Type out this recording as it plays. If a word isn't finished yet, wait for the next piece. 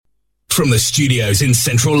From the studios in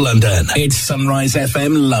central London, it's Sunrise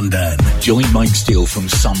FM London. Join Mike Steele from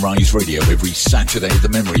Sunrise Radio every Saturday at the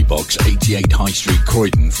Memory Box, 88 High Street,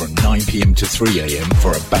 Croydon, from 9 p.m. to 3 a.m.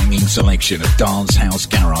 for a banging selection of dance, house,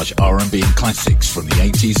 garage, R&B and classics from the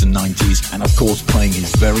 80s and 90s, and of course playing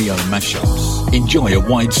his very own mashups. Enjoy a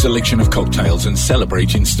wide selection of cocktails and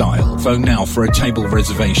celebrate in style. Phone now for a table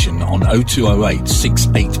reservation on 0208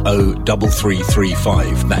 680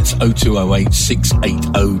 3335. That's 0208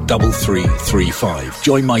 680 3335.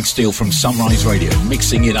 Join Mike Steele from Sunrise Radio,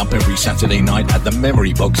 mixing it up every Saturday night at the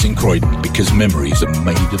Memory Box in Croydon, because memories are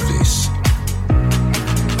made of this.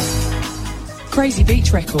 Crazy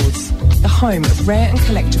Beach Records, the home of rare and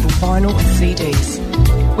collectible vinyl and CDs.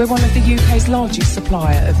 We're one of the UK's largest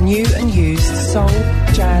supplier of new and used soul,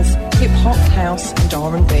 jazz, hip-hop, house and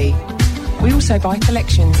R&B. We also buy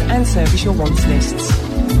collections and service your wants lists.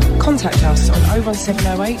 Contact us on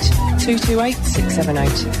 01708 228 678.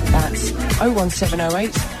 That's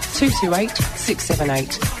 01708 228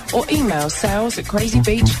 678. Or email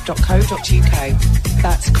sales@crazybeach.co.uk.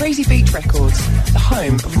 That's Crazy Beach Records, the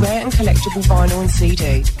home of rare and collectible vinyl and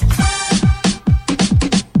CD.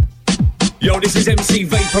 Yo, this is MC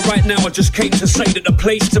Vapor right now. I just came to say that the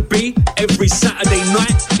place to be every Saturday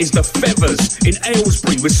night is the Feathers in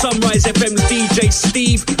Aylesbury with Sunrise FM's DJ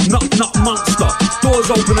Steve Nut Monster. Doors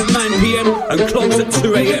open at 9 p.m. and close at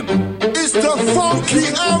 2 a.m. It's the funky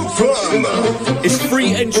anthem. It's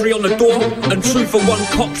free entry on the door and 2 for 1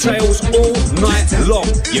 cocktails all night long.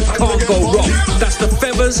 You can't go wrong. That's the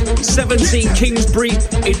Feathers, 17 Kingsbury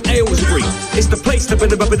in Aylesbury. It's the place to be.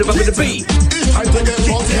 I take it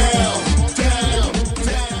from down.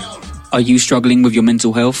 Are you struggling with your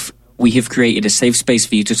mental health? We have created a safe space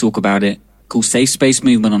for you to talk about it. Call Safe Space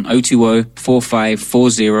Movement on 020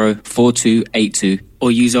 4540 4282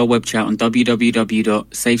 or use our web chat on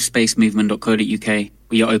www.safespacemovement.co.uk.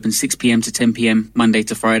 We are open 6 p.m. to 10 p.m. Monday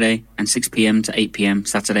to Friday and 6 p.m. to 8 p.m.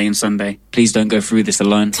 Saturday and Sunday. Please don't go through this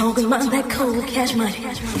alone. Talking about that cold cash money.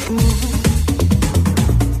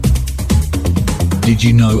 Did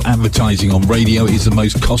you know advertising on radio is the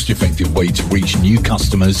most cost-effective way to reach new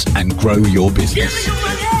customers and grow your business?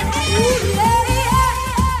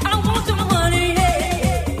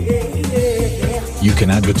 You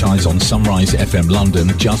can advertise on Sunrise FM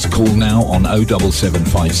London. Just call now on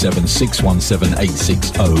 07757 617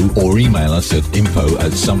 860 or email us at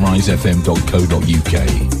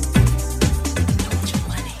info@sunrisefm.co.uk.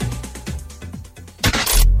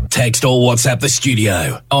 Text or WhatsApp the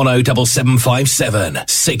studio on 07757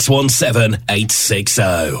 617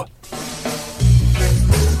 860.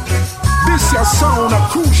 This your sound, a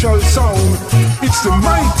crucial sound. It's the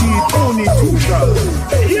mighty Tony Crucial.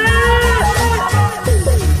 Yeah!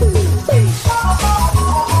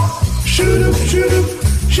 Shoot up, shoot up,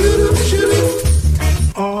 shoot up, shoot up.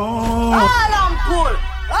 Oh. Alarm pull!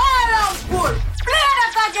 Play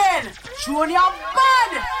that again! Junior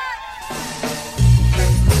Bad!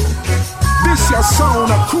 This your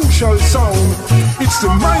sound, a crucial sound. It's the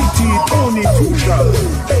mighty Tony Crucial.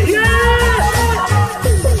 Yeah!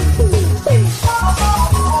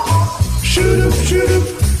 Shoot up, shoot up,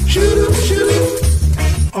 shoot up, shoot up.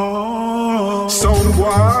 Oh, sound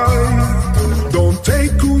boy, don't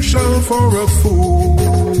take Crucial for a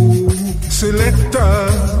fool. Selector,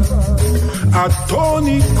 a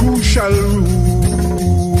Tony Crucial rule.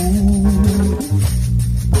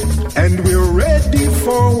 And we're ready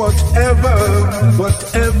for whatever.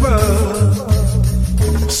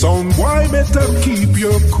 Sound boy, better keep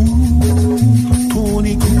your cool.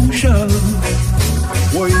 Tony Crucial.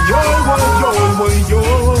 Woy yo, woy yo.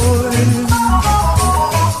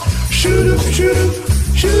 Shoot up, shoot up,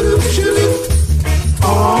 shoot up, shoot up.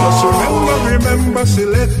 Oh, just remember,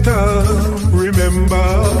 selector, remember.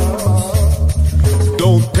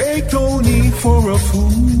 Don't take Tony for a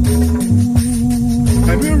fool.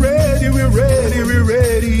 And we're ready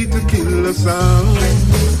to kill the sound.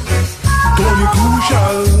 Tony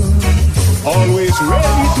Crucial, always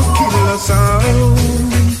ready to kill the sound.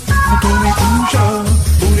 Tony Crucial.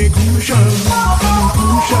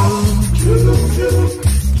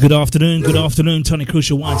 Good afternoon, Tony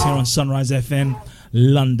Crucial White here on Sunrise FM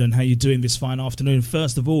London. How you doing this fine afternoon?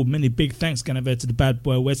 First of all, many big thanks going over to the Bad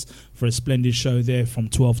Boy West for a splendid show there from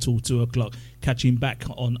 12 till 2 o'clock. Catching back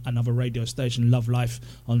on another radio station, Love Life,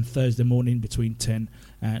 on Thursday morning between 10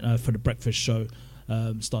 and for the breakfast show.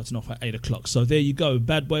 Starting off at 8 o'clock. So there you go.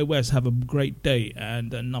 Bad Boy West, have a great day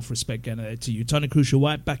and enough respect getting there to you. Tony Crucial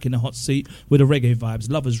White back in the hot seat with the reggae vibes.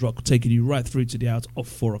 Lovers Rock taking you right through to the hour of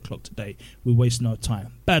 4 o'clock today. We waste no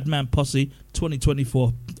time. Badman Posse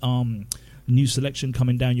 2024 new selection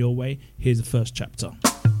coming down your way. Here's the first chapter.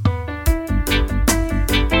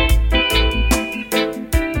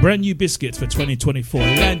 Brand new biscuits for 2024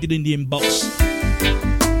 landed in the inbox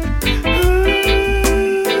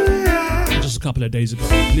just a couple of days ago.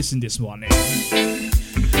 Listen this one.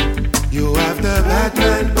 You have the bad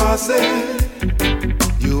man posse,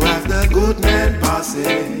 you have the good man posse.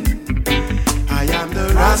 I am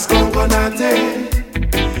the Rascal Conate.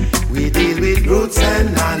 We deal with roots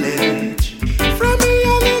and knowledge. From me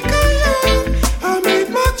a little young, I made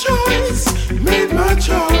my choice, made my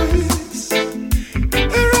choice.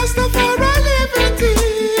 The Rastafari liberty,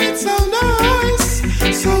 it's so nice,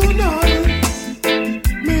 so nice.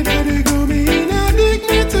 Me daddy go me in a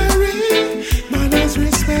dignitary, manners,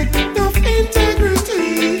 respect, of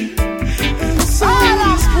integrity. And so all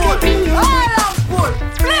of good,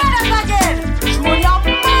 play that again. Show your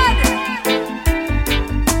man.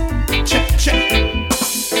 check, check.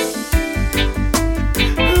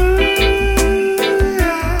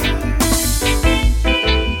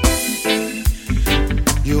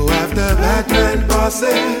 You have the bad man posse,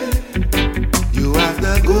 you have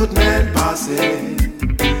the good man posse.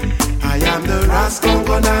 I am the Rascal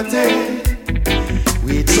Conate.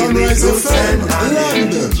 We deal with roots and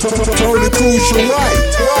knowledge. Tony Crucial,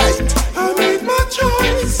 right. I made my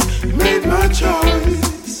choice, made my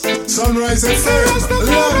choice. Sunrise FM,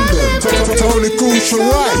 London. Tony Crucial,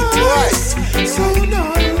 right. So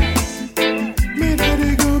nice. Me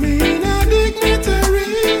daddy go me in a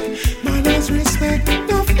dignitary, manners, respect,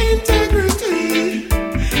 of integrity.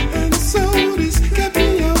 And so this kept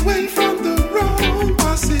me away from the wrong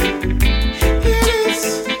posse.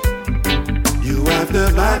 Yes, you have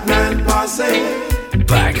the bad man posse.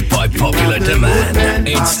 Back by popular demand,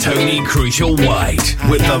 it's Tony Crucial White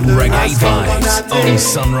with the reggae vibes on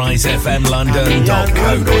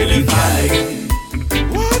sunrisefmlondon.co.uk.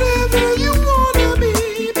 Whatever you wanna be,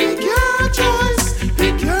 pick your choice,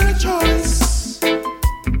 pick your choice.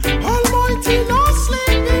 Almighty no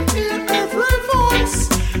sleeping, hear every voice,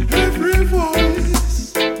 every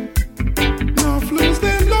voice. Now lose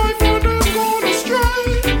them life or them gone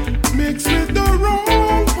astray, mix with the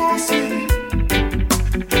wrong posse.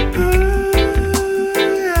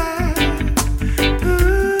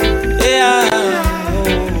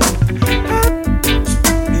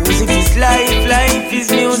 Music is life, life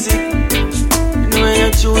is music. And when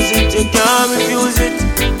you choose it, you can't refuse it.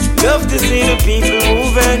 Love to see the people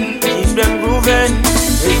moving, keep them grooving.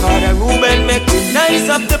 Hey, Father Ruben, make it nice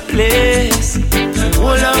up the place. And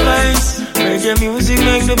all our lives, reggae music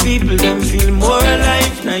make the people them feel more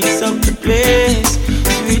alive. Nice up the place.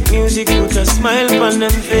 Sweet music put a smile on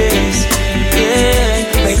them face. Yeah,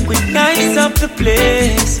 make it nice up the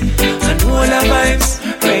place. And all our vibes,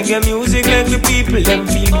 reggae music make the people them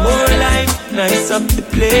feel more alive. Nice up the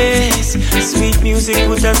place. Sweet music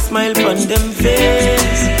put a smile on them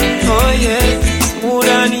face. Oh yeah, smooth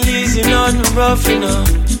and easy, nothing rough, you know.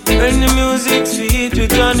 When the music sweet, we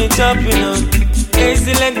turn it up, you know. Hey,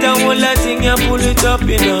 select a whole lot thing, you pull it up,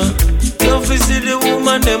 you know. Don't see the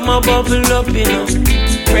woman, them a bubble up, you know.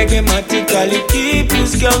 Reggae-matically keep you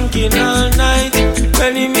skunking all night.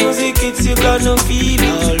 When the music hits, you gonna feel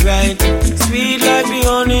alright. Sweet like the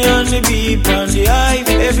honey on the beep and the hive.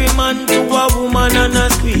 Every man to a woman and a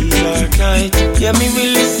squeeze all night. Yeah, me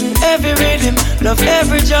will listen every rhythm, love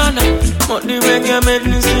every genre. But the reggae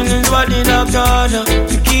medicine is what the doctor order.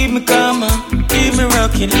 To keep me calm, keep me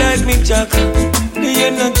rocking like me Jagger. The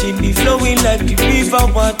energy be flowing like the river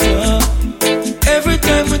water. Every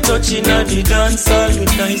time we touching on the dance hall, we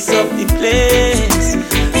nice up the place.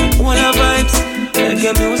 All our vibes,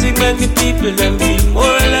 reggae music make the people them feel more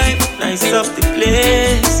alive. Nice up the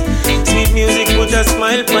place. Sweet music put a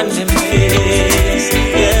smile on them face.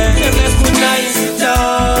 Yeah, they make me nice it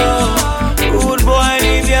up. Rude boy,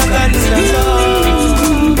 leave your guns at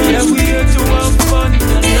all. Yeah, we here to have fun.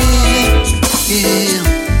 Yeah.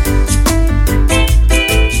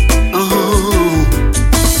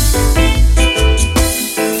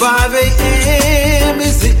 5 a.m.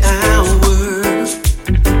 is the hour,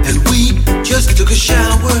 and we just took a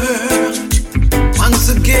shower. Once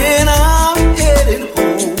again I'm headed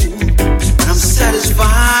home, and I'm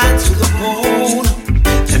satisfied to the bone.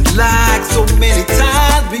 And like so many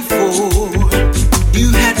times before,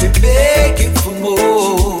 you had me begging for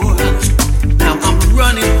more. Now I'm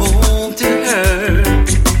running home to her.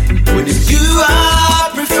 When you I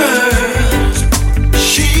prefer,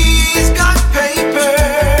 she's got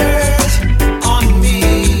papers on me.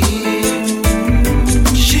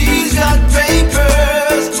 She's got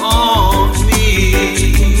papers on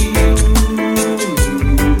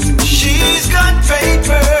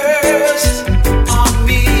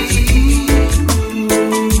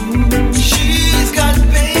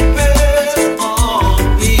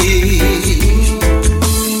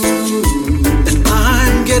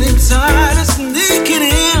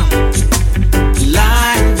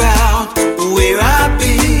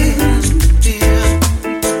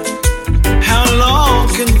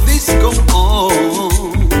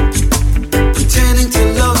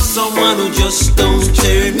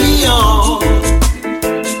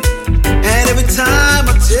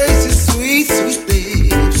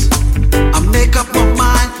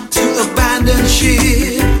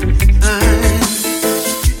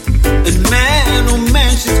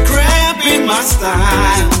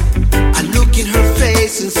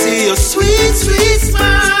your sweet, sweet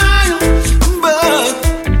smile. But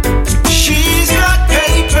she's got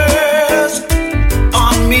papers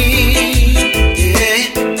on me.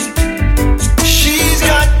 Yeah. She's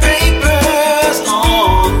got papers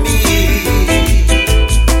on me.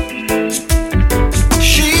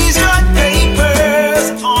 She's got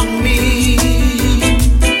papers on me.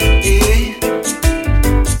 Yeah.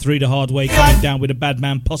 Three the Hard Way coming down with a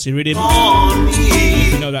Badman Posse rhythm.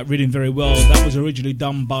 You know that rhythm very well. That was originally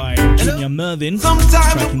done by Junior Mervin.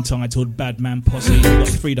 Track entitled Badman Posse. We've got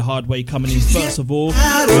Three the Hard Way coming in first of all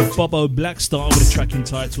with Bobo Blackstar with a track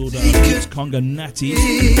entitled Roots Conga Natty.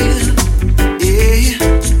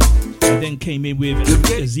 And then came in with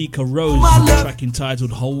Zika Rose with a track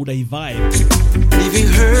entitled Hold a Vibe. Leaving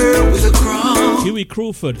her with a crown. Huey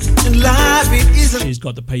Crawford. She's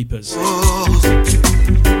got the papers.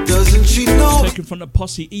 Doesn't she know? Taken from the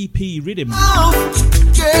Posse EP rhythm. Oh,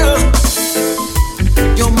 girl,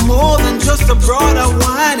 you're more than just a broad of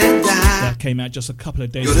wine and dine. That came out just a couple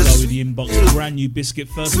of days ago with the Inbox. Brand new biscuit,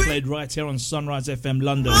 first played right here on Sunrise FM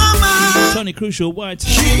London. Tony Crucial White,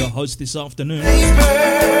 your host this afternoon.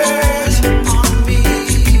 Papers on me.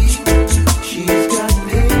 She's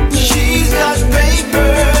got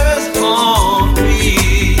papers on me.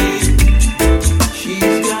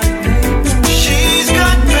 She's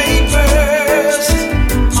got papers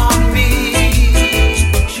on me.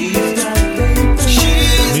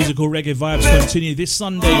 Musical reggae vibes continue this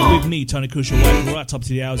Sunday with me, Tony Crucial White, right up to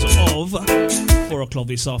the hours of 4 o'clock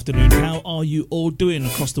this afternoon. How are you all doing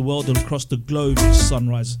across the world and across the globe?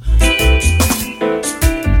 Sunrise.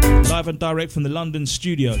 Live and direct from the London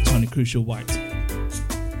studio, Tony Crucial White.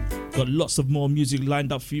 Got lots of more music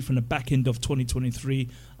lined up for you from the back end of 2023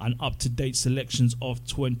 and up-to-date selections of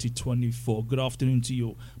 2024. Good afternoon to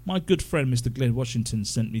you. My good friend, Mr. Glenn Washington,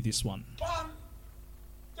 sent me this one. 1,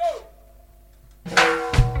 2.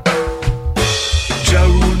 Jah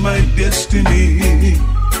rule my destiny.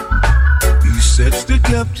 He sets the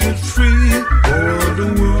captive free for all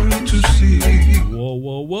the world to see. Whoa,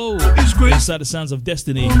 whoa, whoa. Inside the sounds of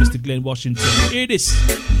destiny, Mr. Glenn Washington. Hear this.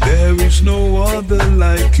 There is no other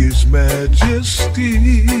like His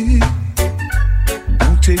Majesty,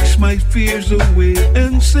 who takes my fears away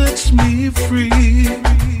and sets me free.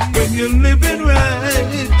 When you're living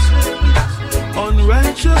right,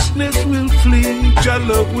 unrighteousness will flee. Your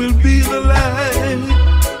love will be the light,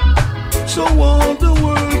 so all the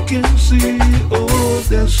world can see. Oh,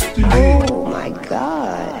 destiny. Oh my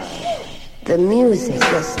gosh, the music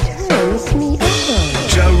just turns me on.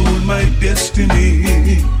 Jah rule my destiny.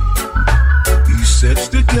 He sets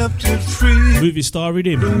the captive free. Movie star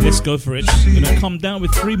rhythm. Let's go for it. Gonna come down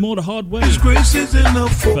with 3 more the hard way. His grace is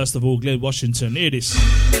enough for. First of all, Glenn Washington. Hear this.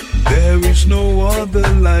 There is no other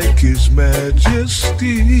like His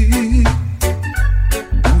Majesty,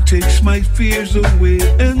 who takes my fears away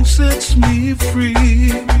and sets me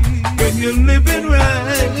free. When you're living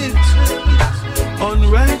right,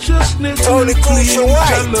 unrighteousness Tony Crucial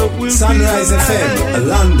White, Sunrise FM,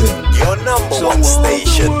 London, your number so one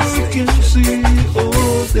station. All the world can see,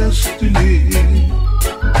 oh destiny,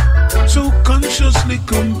 so consciously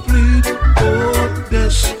complete, oh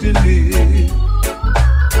destiny.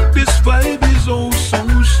 This vibe is oh so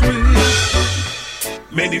sweet.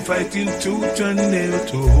 Many fighting tooth and nail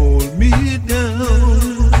to hold me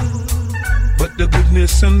down, but the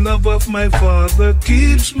goodness and love of my Father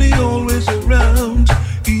keeps me always around.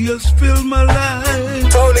 He has filled my life.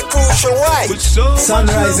 Tony Crucial White, with so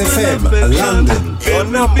Sunrise FM, London, your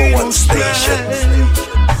number one station.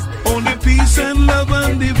 Only peace and love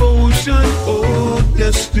and devotion, oh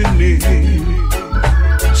destiny,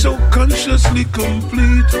 so consciously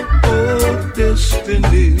complete, oh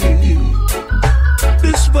destiny.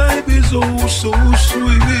 This vibe is oh so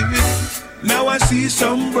sweet. Now I see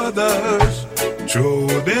some brothers throw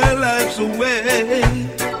their lives away,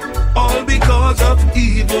 all because of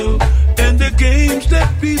evil and the games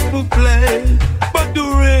that people play. But the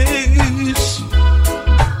race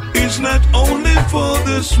is not only for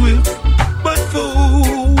the swift, but for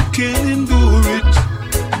who can endure it.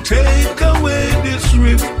 Take away this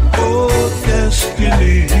rift, oh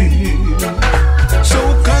destiny, so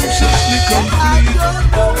consciously complete,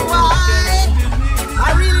 oh destiny.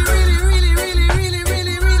 I really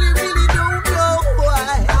don't know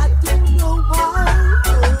why. I don't know why.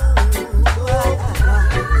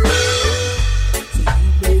 So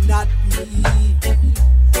you may not be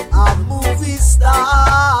a movie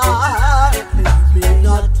star, and you may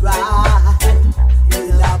not drive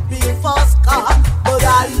in a big fast car, but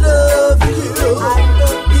I love you. I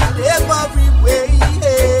love you in every way.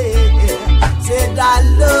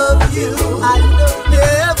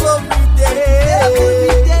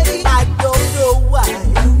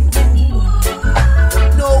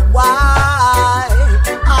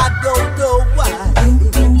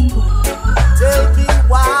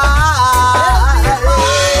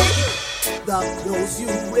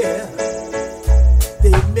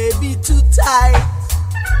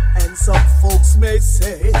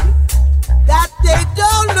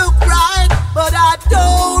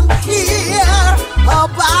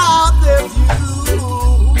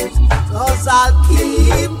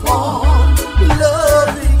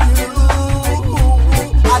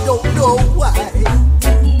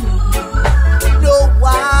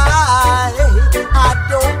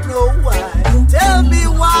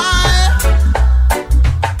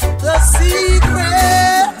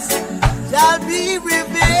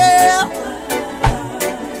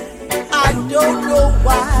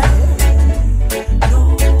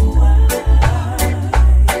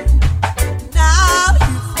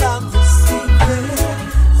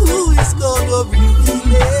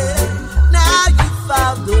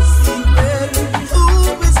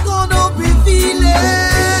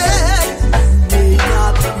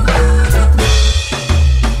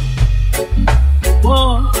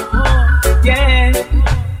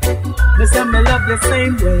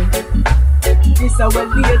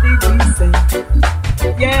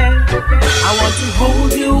 I want to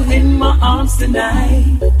hold you in my arms tonight.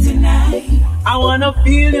 I wanna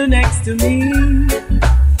feel you next to me.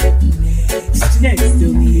 Next to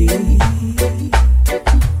me.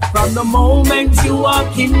 From the moment you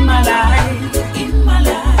walk in my life,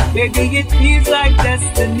 baby, it feels like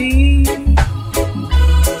destiny.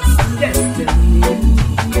 Destiny.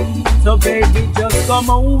 So baby, just come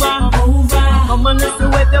over. Come on, let's do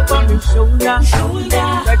it up on your shoulder.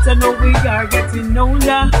 Better know we are getting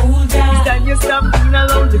older. Stand you stop being a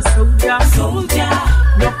lonely soldier.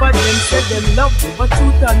 No for them say them love you, but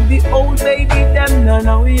you can be old baby, them no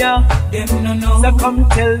know ya. So come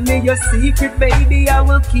tell me your secret, baby, I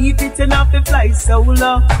will keep it and have to fly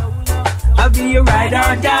solo. I'll be your ride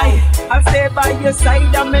or die. I'll stay by your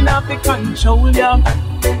side, I'm enough to control ya.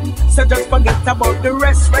 So just forget about the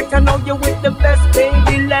rest. Right now you're with the best,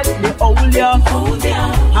 baby. Let me hold ya.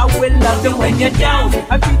 I will love you when you're down.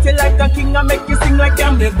 I treat you like a king. I make you sing like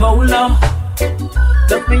I'm the bowler.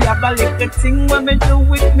 Let me have a little thing when me do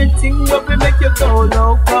with me thing. What we make you go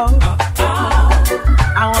loco.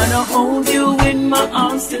 I wanna hold you in my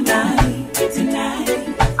arms tonight.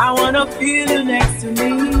 I wanna feel you next to me.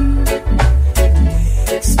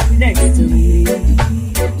 Next to me.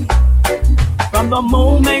 From the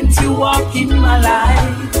moment you walk in my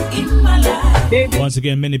life, baby. Once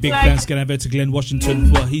again, many big thanks going over to Glenn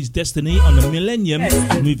Washington for his Destiny on the Millennium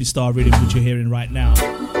movie star rhythm, which you're hearing right now.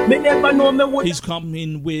 He's come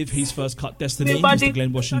in with his first cut, Destiny. Mr.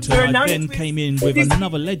 Glenn Washington again came in with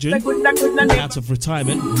another legend out of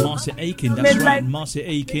retirement, Marcia Aiken. That's right, Marcia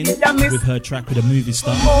Aiken with her track with a movie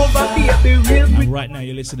star. And right now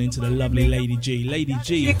you're listening to the lovely Lady G. Lady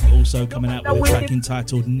G also coming out with a track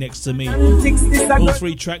entitled Next to Me. All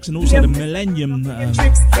three tracks and also the Millennium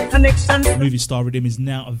movie star rhythm is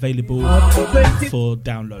now available for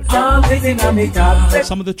download.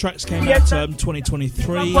 Some of the tracks came out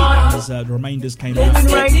 2023 as the remainders came out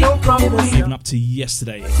even up to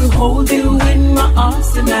yesterday.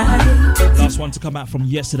 Last one to come out from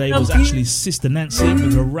yesterday was actually Sister Nancy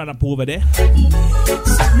with a run up over there.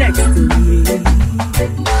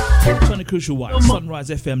 Tony Crucial White, Sunrise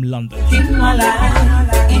FM London. In my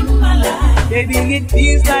life, baby, it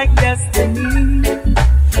feels like destiny.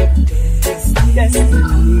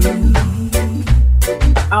 Destiny.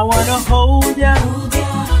 I wanna hold ya.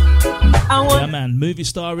 Yeah, man, movie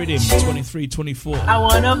star rhythm 23-24. I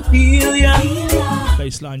wanna feel ya.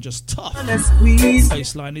 Baseline just tough.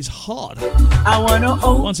 Baseline is hard. I wanna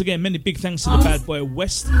hold. Once again, many big thanks to the Bad Boy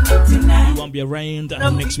West. He won't be around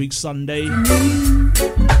next week Sunday.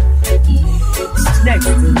 Next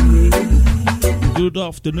to me. Good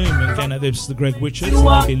afternoon again. This is the Greg Richards.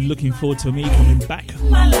 I've been looking forward to me coming back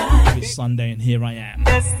this Sunday, and here I am.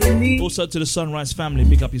 Also to the Sunrise family,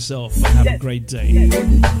 pick up yourself and have a great day.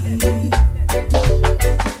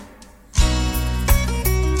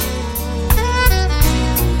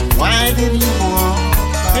 Why did you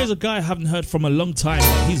walk? Here's a guy I haven't heard from a long time,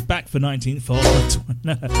 but he's back for 19th of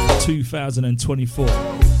 2024.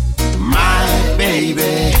 My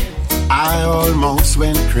baby, I almost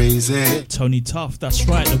went crazy. Tony Tuff, that's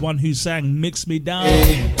right, the one who sang Mix Me Down.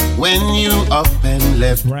 When you up and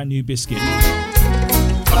left. Brand new biscuit.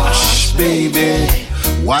 Gosh, baby,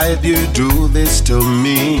 why do you do this to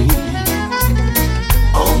me?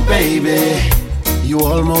 Oh, baby, you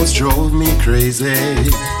almost drove me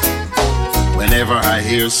crazy. Whenever I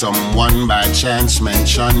hear someone by chance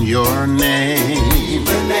mention your name,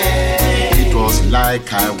 it was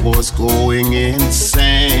like I was going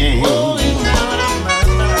insane.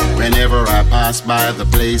 Whenever I pass by the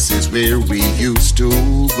places where we used to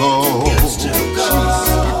go,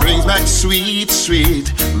 it brings back sweet,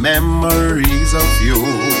 sweet memories of you.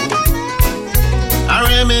 I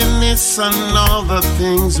reminisce on all the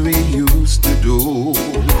things we used to do.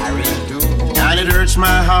 And it hurts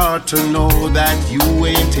my heart to know that you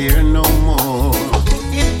ain't here no more.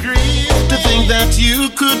 It grieves to think that you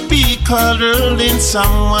could be cuddled in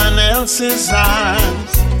someone else's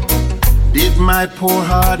arms. Did my poor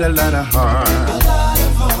heart a lot of harm.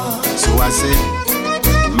 So I said,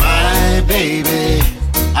 my baby,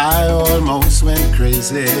 I almost went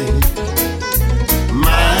crazy.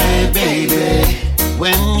 My baby,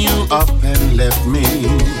 when you up and left me.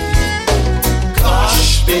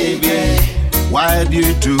 Gosh, baby, why do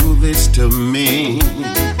you do this to me?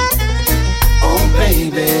 Oh,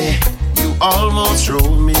 baby, you almost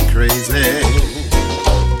drove me crazy.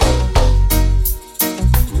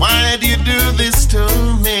 Why do you do this to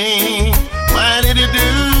me? Why did you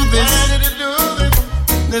do this?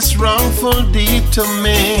 This wrongful deed to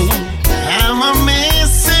me. Am I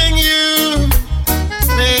missing you,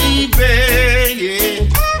 baby?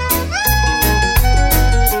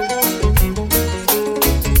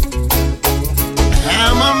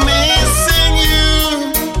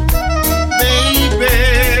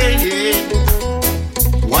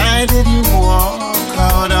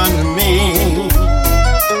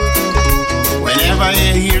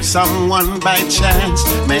 I hear someone by chance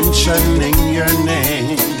mentioning your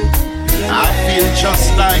name, I feel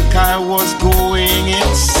just like I was going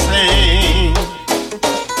insane.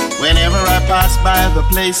 Whenever I pass by the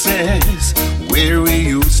places where we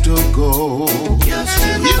used to go,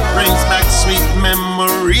 it brings back sweet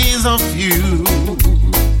memories of you.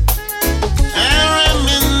 I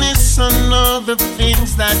reminisce on all the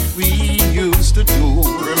things that we used to do.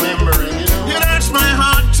 Remembering, it hurts my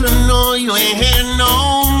heart to know you ain't here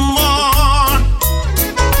no more.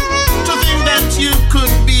 To think that you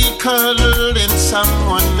could be cuddled in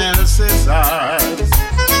someone else's arms,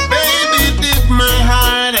 baby, did my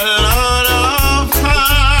heart a lot of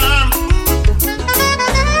harm.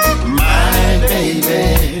 My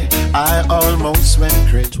baby, I almost went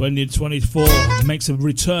crazy. 2024 makes a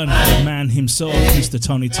return for the man himself, Mr.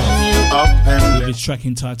 Tony Tuff, with his track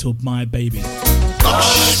entitled My Baby.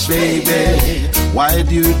 Gosh, baby, why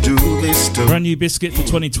do you do this to me? Brand new biscuit for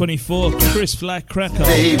 2024, crisp like cracker.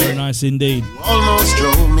 Baby, very nice indeed. Almost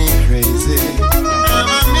drove me crazy.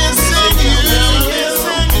 I'm missing you,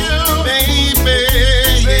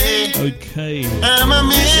 baby. Okay. I'm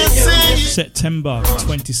missing you. September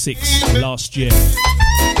 26th last year.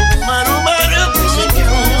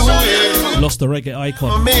 Lost the reggae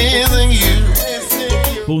icon. Amazing you.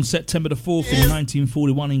 Born September the 4th in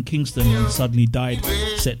 1941 in Kingston and suddenly died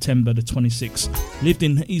September the 26th. Lived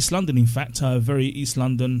in East London, in fact, very East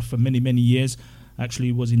London for many, many years.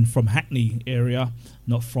 Actually was from Hackney area,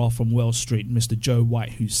 not far from Wells Street. Mr. Joe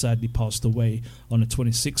White, who sadly passed away on the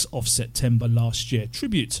 26th of September last year.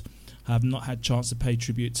 Tribute. I have not had chance to pay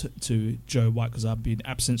tribute to Joe White because I've been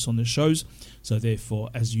absent on the shows. So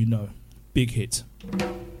therefore, as you know, big hit.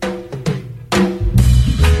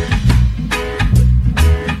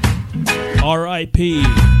 R.I.P.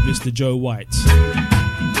 Mr. Joe White.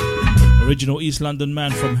 Original East London man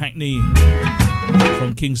from Hackney,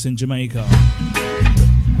 from Kingston, Jamaica.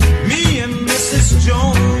 Me and Mrs.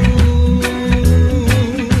 Jones,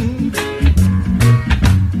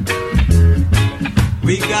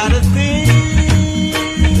 we got a thing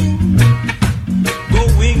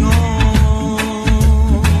going on.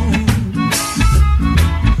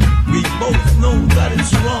 We both know that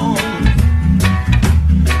it's wrong,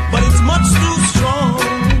 but it's much too strong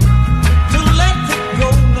to let it go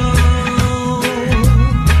now.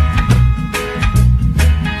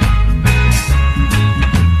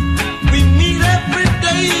 We meet every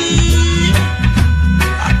day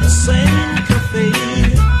at the same cafe,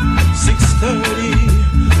 6:30,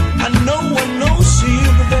 and no one knows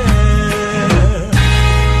she'll be there.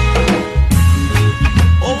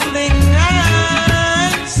 Holding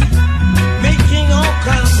hands, making all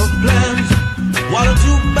kinds of plans, while the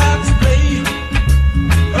jukebox play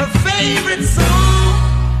her favorite song.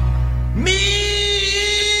 Me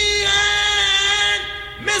and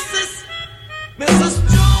Mrs. Jones,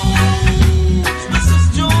 Mrs.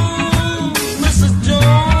 Jones, Mrs.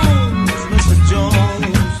 Jones, Mrs.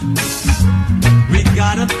 Jones. We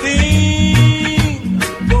got a thing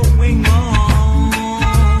going on.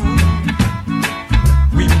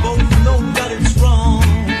 We both know that it's wrong,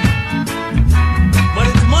 but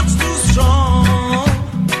it's much too strong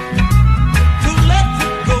to let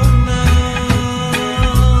it go now.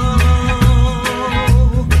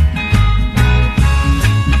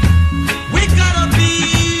 We gotta be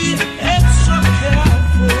extra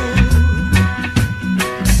careful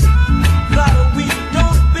that we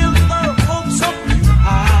don't build our hopes up too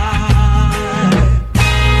high,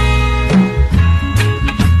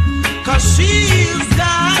 'cause she's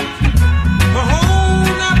got her own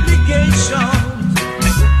obligations,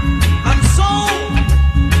 and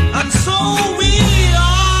so we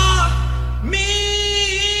are. Me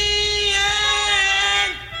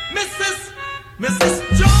and Mrs.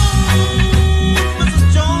 Jones, Mrs.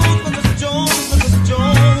 Jones, Mrs. Jones, Mrs.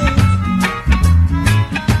 Jones.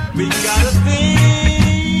 We got a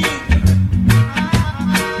thing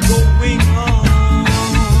going on.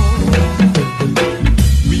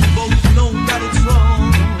 We both know that it's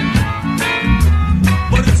wrong,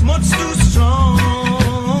 but it's much too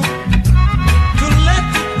strong to let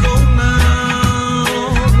it go now.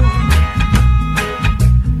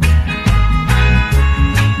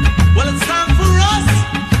 Well, it's time for us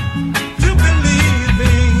to believe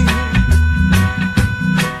in.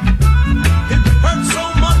 It hurts so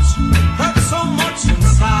much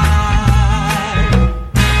inside.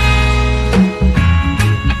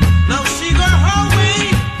 Now she go her way,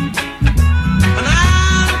 and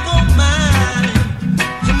I'll go mine.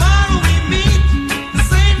 Tomorrow we meet, the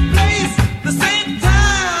same place, the same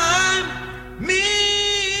time. Me.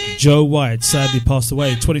 Joe White sadly passed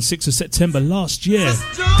away 26th of September last year.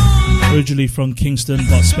 Jones. Originally from Kingston,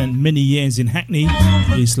 but spent many years in Hackney,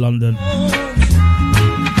 East London.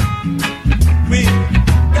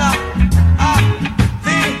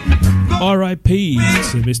 R.I.P.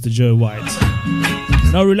 to Mr. Joe White.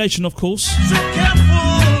 No relation, of course.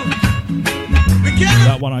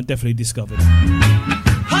 That one I definitely discovered.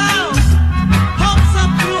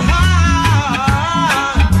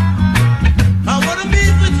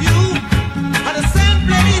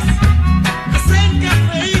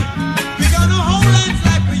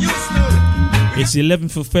 It's the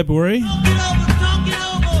 11th of February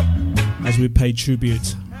as we pay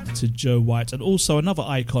tribute to Joe White, and also another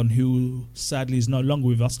icon who sadly is no longer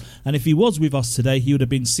with us. And if he was with us today, he would have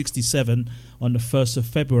been 67 on the 1st of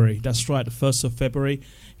February. That's right, the 1st of February,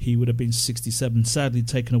 he would have been 67, sadly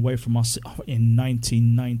taken away from us in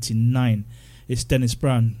 1999. It's Dennis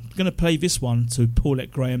Brown. I'm going to play this one to Paulette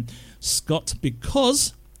Graham Scott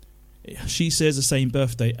because she shares the same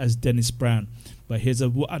birthday as Dennis Brown. But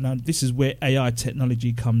this is where AI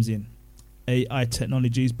technology comes in. AI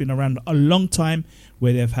technology has been around a long time,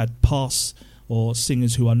 where they've had past or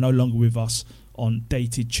singers who are no longer with us on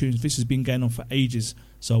dated tunes. This has been going on for ages.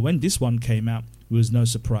 So when this one came out, it was no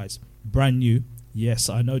surprise. Brand new. Yes,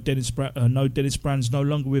 I know Dennis Brown's no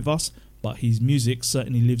longer with us, but his music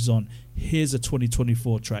certainly lives on. Here's a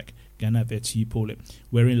 2024 track. Gonna have it to you, Paulette.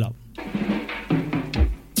 We're in love.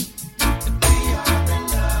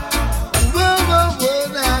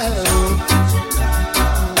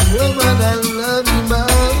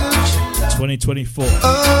 2024,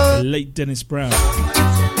 the late Dennis Brown.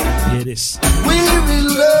 Hear this. We're in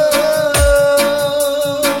love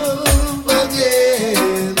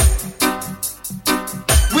again.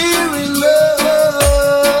 We're in love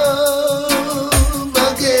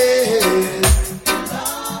again.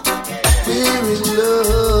 We're in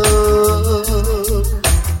love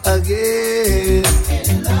again.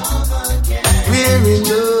 We're in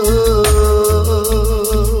love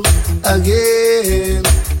again.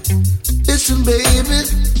 Listen, baby,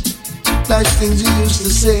 like things you used to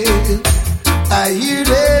say, I hear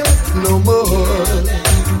them no more.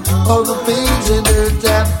 All the pains and hurt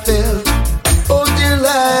I felt, oh dear,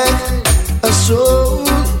 like a soul.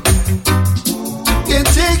 Can't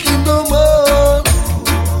take it no more.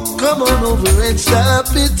 Come on over and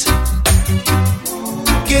stop it.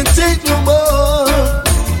 Can't take no more.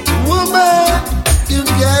 Woman, you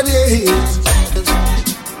got it.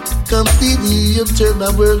 Completely, you've turned my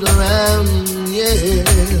world around,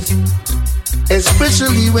 yes.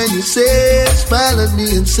 Especially when you say, smile at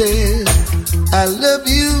me and say, I love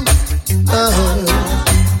you.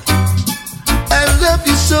 I love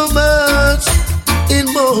you so much, in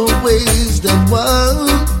more ways than one.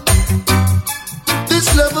 This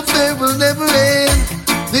love affair will never end.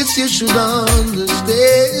 This you should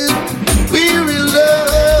understand. We're in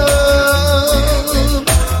love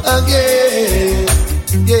again.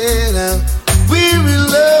 Yeah, now we're in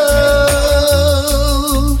love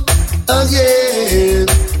again.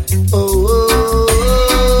 Oh,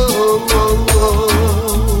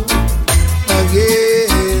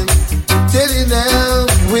 again. Tell you now,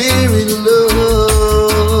 we're in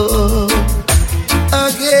love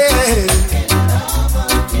again.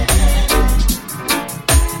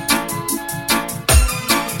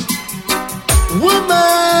 Woman,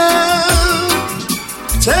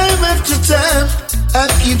 time after time, I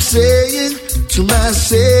keep saying to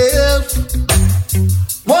myself,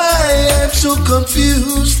 why I'm so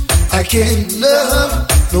confused, I can't love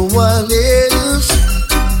no one else.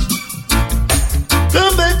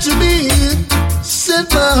 Come back to me,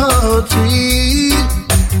 set my heart free.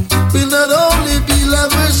 We'll not only be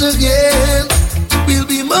lovers again, we'll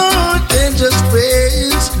be more than just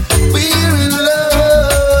friends. We're in love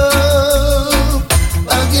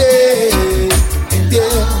again,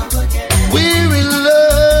 yeah. We're in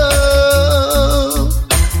love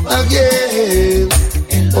again.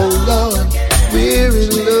 Oh Lord, we're in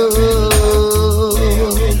love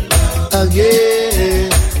again.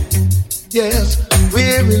 Yes,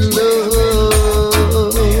 we're in love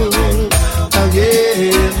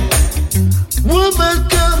again. Woman,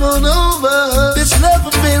 come on over. This love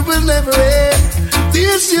affair will never end.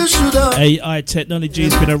 This you should have. AI technology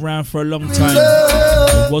has been around for a long time.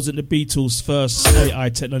 It wasn't the Beatles' first AI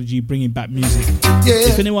technology bringing back music. Yeah.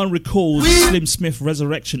 If anyone recalls Slim Smith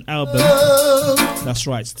Resurrection album, that's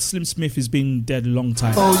right, Slim Smith has been dead a long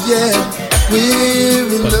time. Oh yeah,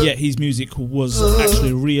 but yet his music was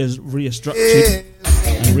actually restructured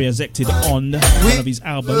and resurrected on one of his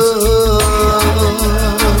albums.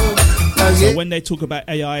 So when they talk about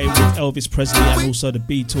AI with Elvis Presley and also the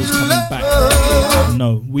Beatles coming back,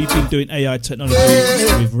 no, we've been doing AI technology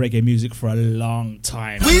with reggae music for a long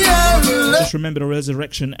time. Just remember the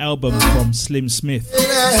Resurrection album from Slim Smith.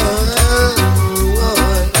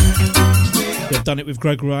 They've done it with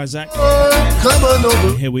Gregory Isaac.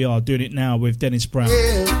 And here we are doing it now with Dennis Brown.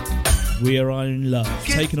 We Are in Love,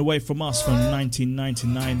 taken away from us from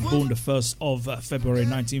 1999, born the 1st of February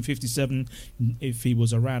 1957. If he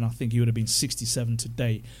was around, I think he would have been 67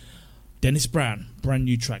 today. Dennis Brown, brand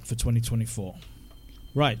new track for 2024.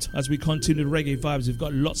 Right, as we continue the reggae vibes, we've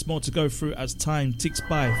got lots more to go through as time ticks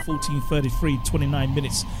by. 14:33, 29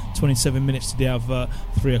 minutes, 27 minutes today of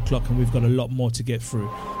 3 o'clock, and we've got a lot more to get through.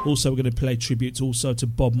 Also, we're going to play tributes also to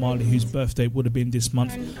Bob Marley, whose birthday would have been this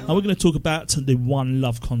month. And we're going to talk about the One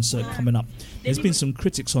Love concert coming up. There's been some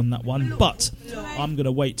critics on that one, but I'm going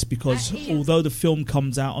to wait because although the film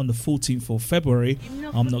comes out on the 14th of February,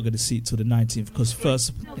 I'm not going to see it till the 19th because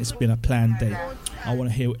first, it's been a planned day. I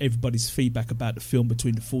want to hear everybody's feedback about the film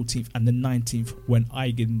between the 14th and the 19th when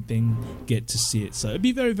I can then get to see it. So it'll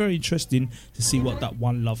be very, very interesting to see what that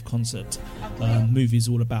One Love concert movie is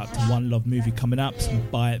all about. The One Love movie coming up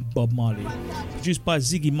by Bob Marley. Produced by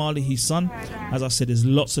Ziggy Marley, his son. As I said, there's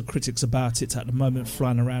lots of critics about it at the moment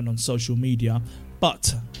flying around on social media.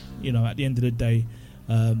 But, you know, at the end of the day,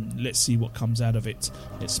 let's see what comes out of it.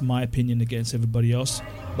 It's my opinion against everybody else.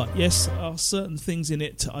 But yes, there are certain things in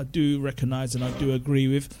it I do recognise and I do agree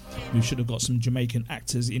with. We should have got some Jamaican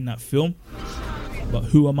actors in that film. But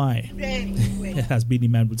who am I? As Beanie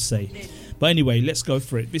Man would say. But anyway, let's go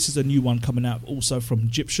for it. This is a new one coming out also from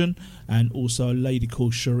Egyptian and also a lady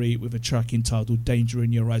called Cherie with a track entitled Danger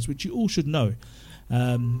in Your Eyes, which you all should know.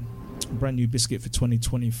 Brand new biscuit for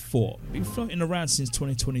 2024. Been floating around since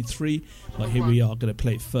 2023, but here we are going to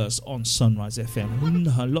play it first on Sunrise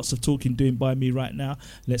FM. Lots of talking doing by me right now.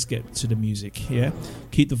 Let's get to the music. Yeah,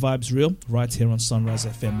 keep the vibes real right here on Sunrise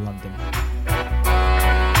FM London.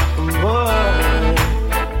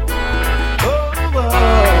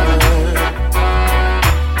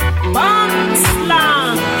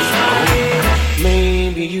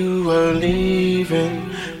 Maybe you are leaving.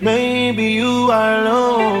 Maybe you are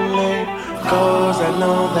lonely, 'cause I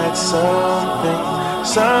know that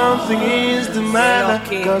something is the matter,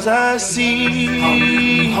 'cause I see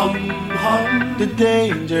the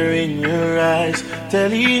danger in your eyes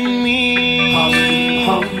telling me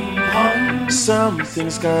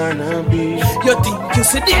something's gonna be. You think you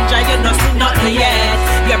see danger, you don't see nothing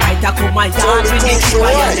yet. You're right, I come my yard with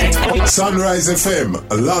it. Sunrise FM,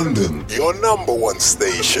 London, your number one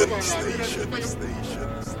station.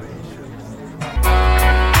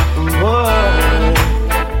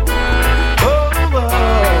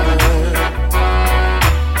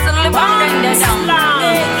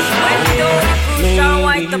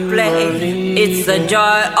 It's a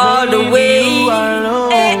joy all the way.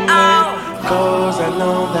 Cause I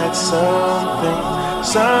know that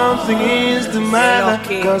something is the matter.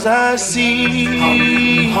 Cause I see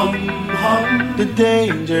the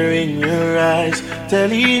danger in your eyes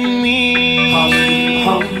telling me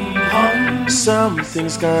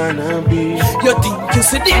something's gonna be. You think you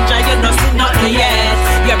see danger, you don't see nothing yet.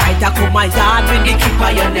 You're right, I come my yard with the keep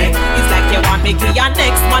on your neck. It's like you want me to your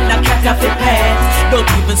next man that cat off your pet. Don't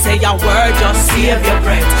even say a word, just save your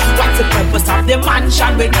breath. What's the purpose of the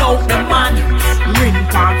mansion without the man? Ring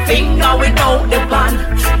on finger without the band.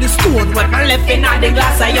 The stone when I left in the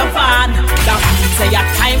glass of your van. That means say your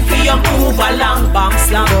time for you move along. Bang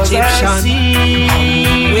slam Egyptian.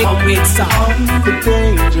 Wait, sound. The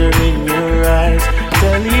danger in your eyes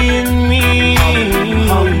telling me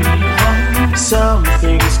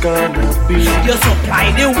something's gonna be. You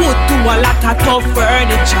supply the wood to a lot of tough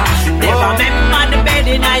furniture. Never remember the bed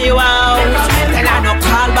in your house. Tell I no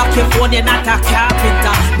call back your phone, you're not a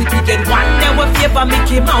carpenter. We get one day with favor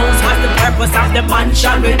Mickey Mouse. What's the purpose of the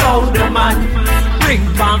mansion without the man? Ring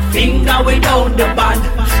one finger without the band.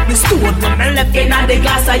 The stone when I left in the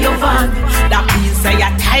glass of your van. That means say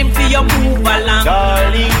your time for you move along.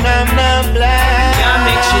 Darling, I'm not blind. Yeah,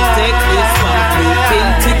 make sure take this one. We've been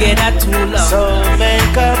together too long. So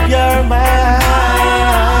make up your mind.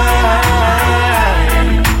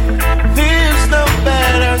 There's no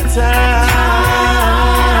better time.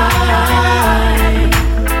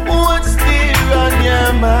 What's there on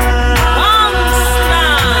your mind?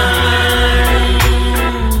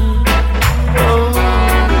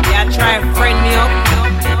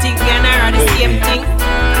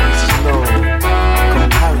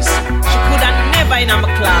 In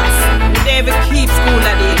my class, we never keep school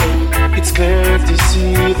at the It's clear to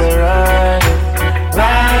see the right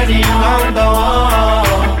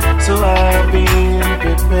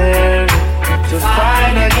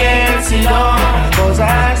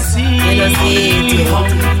don't see it yet.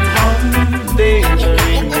 Danger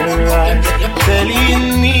in your eyes,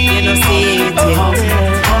 telling me you don't see it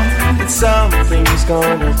yet. that something's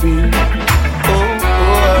gonna be.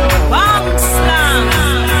 Bang slam.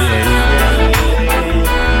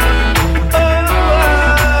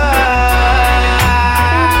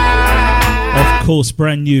 Of course,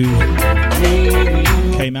 brand new.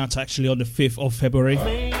 Came out actually on the 5th of February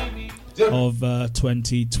of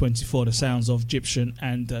 2024. The sounds of Egyptian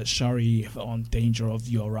and Shari on Danger of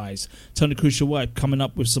Your Eyes. Tony Crucial White coming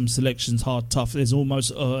up with some selections, hard tough. There's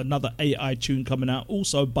almost another AI tune coming out,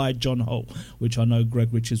 also by John Holt, which I know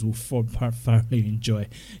Greg Richards will thoroughly enjoy.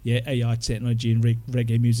 Yeah, AI technology and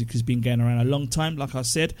reggae music has been going around a long time, like I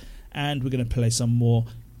said, and we're going to play some more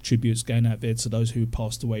tributes going out there to those who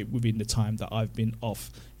passed away within the time that I've been off,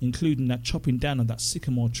 including that chopping down of that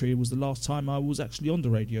sycamore tree was the last time I was actually on the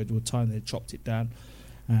radio. There was a time they chopped it down,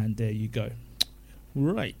 and there you go.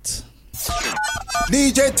 Right.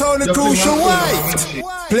 DJ Tony Crucial White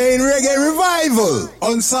playing Reggae Revival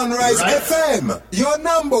on Sunrise FM, your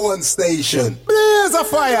number one station. Blaze a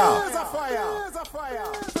fire.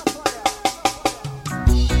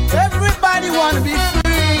 Everybody wanna be free.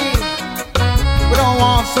 We don't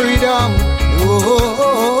want freedom.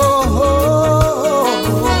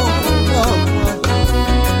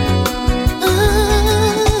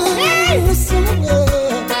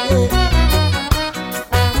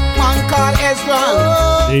 One called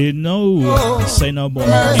Hezron. No, say no more.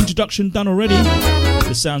 Introduction done already.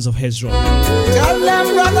 The sounds of Hezron. Tell them,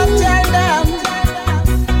 brother, tell them.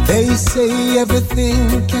 They say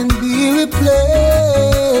everything can be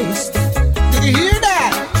replaced. Did you hear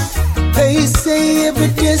that? They say every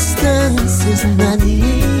distance is money.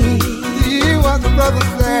 You want the brother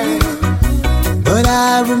say. But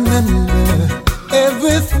I remember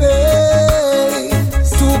every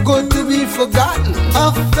face, too good to be forgotten,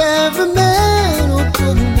 of every man who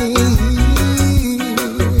put me.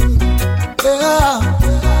 Yeah,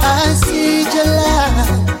 I see July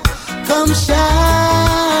come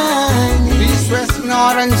shining. East, west,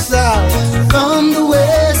 north and south, from the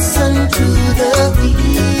west and to the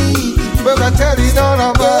east. But I tell you all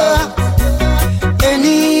about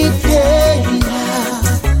any day now,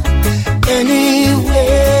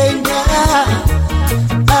 anyway now,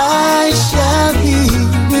 I shall be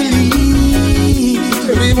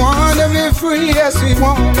released. We want to be free, yes, we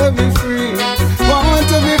want to be free. Want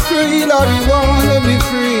to be free, Lord, we want to be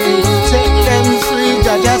free. Set them free,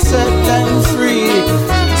 Jaja, set them free.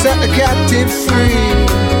 Set the captive free.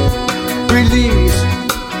 Release,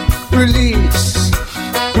 release.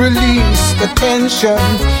 Release the tension.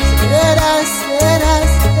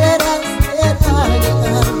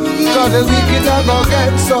 Cause the wicked are gonna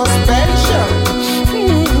get suspension.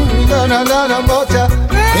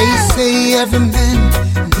 They say every man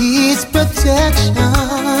needs protection.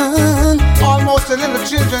 Almost the little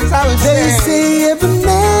children's I was They say every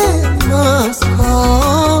man must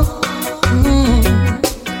call.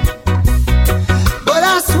 But I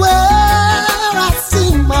swear I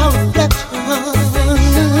see my reflection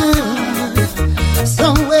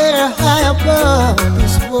somewhere high above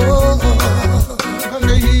this world. From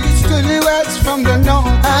the east to the west, from the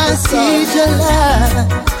north I see July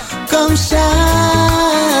come shining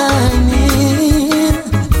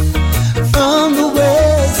from the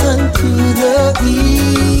west unto the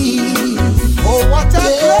east. Oh, what a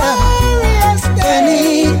glorious day!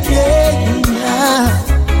 Any day now,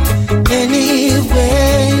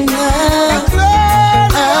 anyway now,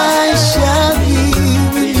 I shall be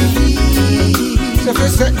released. If you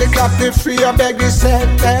set the captive free, I beg you set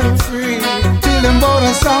them free. Till them born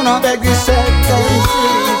and sound, I beg you set them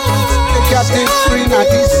free. The captive free, not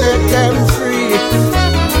you set them free.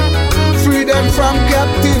 Free them from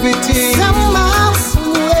captivity. Somehow,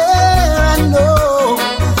 somewhere I know.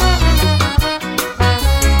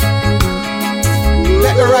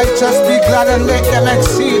 Let the righteous be glad and let them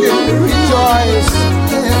exceedingly rejoice.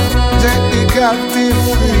 Set the captive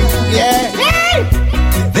free, yeah.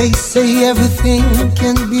 They say everything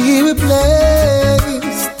can be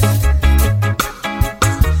replaced.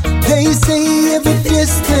 They say every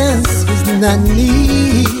distance is not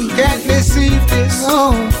need. Can't deceive this.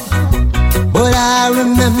 Oh, but I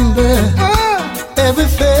remember every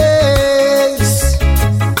face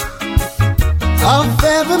of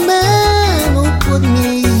every man who put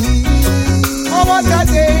me. Oh, what a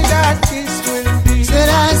day that is will be. Said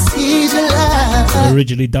I see July.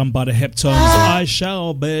 Originally done by the Heptones, I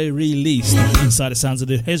Shall Be Released, inside the sounds of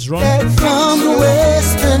the Hezron.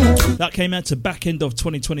 That came out to back end of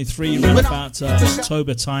 2023, around about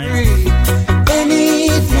October time. Any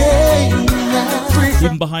day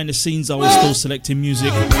Even behind the scenes, I was still selecting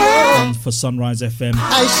music for Sunrise FM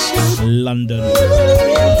London.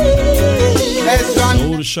 So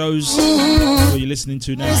all the shows that you're listening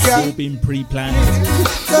to now have all been pre-planned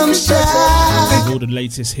with all the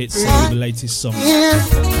latest hits and all the latest songs.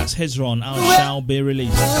 That's Hezron, Our Shall Be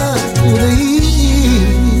Released.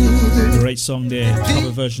 Great song there.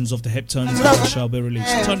 Cover versions of the Heptones, Our Shall Be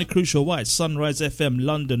Released. Tony Crucial White, Sunrise FM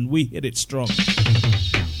London, we hit it strong.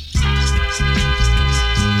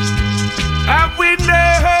 I win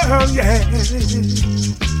now, yeah.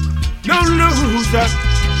 No loser.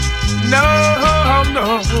 No.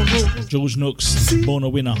 George Nooks, born a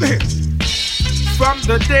winner. From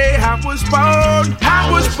the day I was born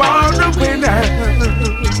a winner.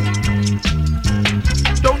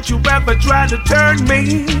 Don't you ever try to turn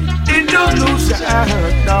me into a loser.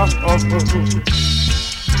 No.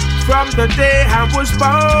 From the day I was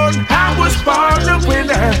born a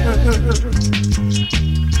winner.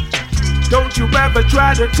 Don't you ever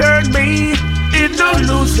try to turn me into a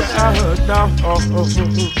loser. No.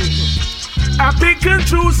 I pick and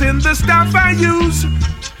choose in the stuff I use.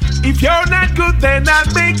 If you're not good, then I'll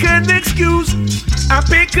make an excuse. I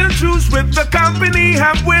pick and choose with the company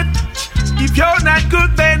I'm with. If you're not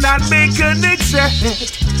good, then I'll make an exception.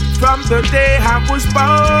 From the day I was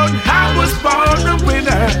born a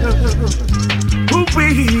winner.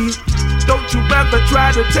 Ooh-wee. Don't you ever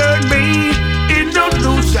try to turn me into a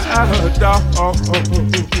loser. No.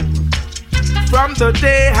 From the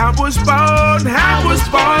day I was born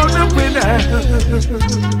a winner.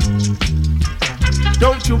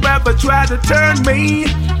 Don't you ever try to turn me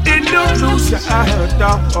into a loser. No.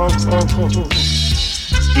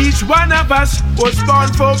 Each one of us was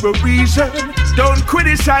born for a reason. Don't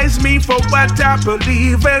criticize me for what I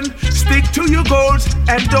believe in. Stick to your goals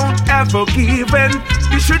and don't ever give in.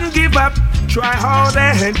 You shouldn't give up. Try hard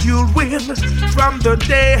and you'll win. From the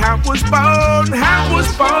day I was born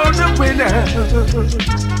a winner.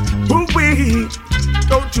 Ooh-wee.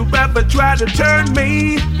 Don't you ever try to turn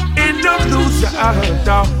me into a loser.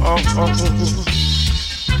 No.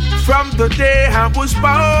 From the day I was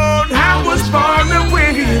born a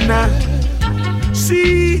winner.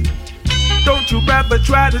 See, don't you ever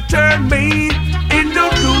try to turn me into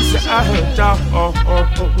a loser. No.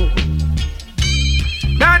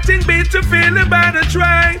 Nothing beats a feeling but a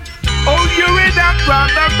try. Oh, you're in that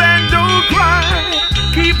brother, then don't cry.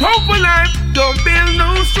 Keep hope alive, don't build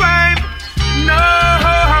no strife. No.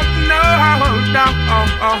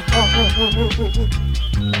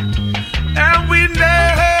 And we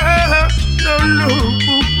never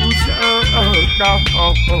lose. No.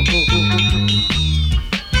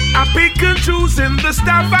 I pick and choose in the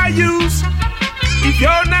stuff I use. If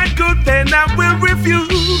you're not good, then I will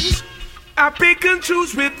refuse. I pick and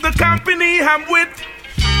choose with the company I'm with.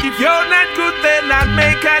 If you're not good, then I'll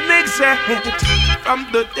make an exception. From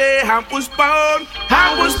the day I was born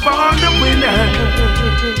a winner.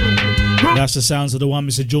 That's the sounds of the one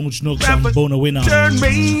Mr. George Nooks and Born a Winner. Turn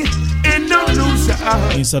me into a loser.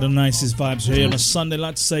 Inside the nicest vibes here on a Sunday. I'd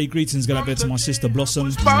like to say greetings going out there to my sister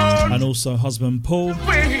Blossom and also husband Paul,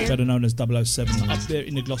 better known as 007, up there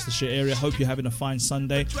in the Gloucestershire area. Hope you're having a fine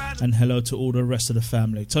Sunday, and hello to all the rest of the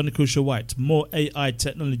family. Tony Crucial White, more AI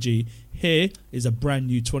technology. Here is a brand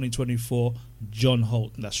new 2024 John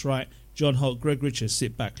Holt. That's right, John Holt, Greg Richards.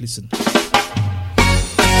 Sit back, listen.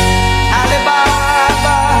 Alibaba.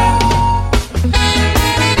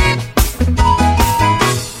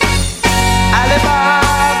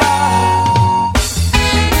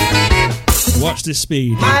 Watch this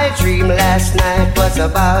speed. My dream last night was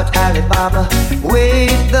about Alibaba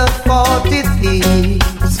with the 40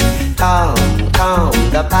 thieves. Tom,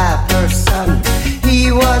 the piper's son,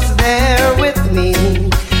 he was there with me.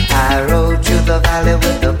 I rode to the valley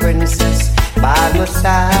with the princess by my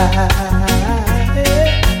side.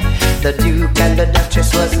 The Duke and the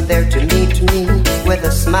Duchess was there to meet me with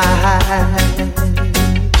a smile.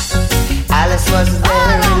 Alice was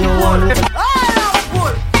there in one.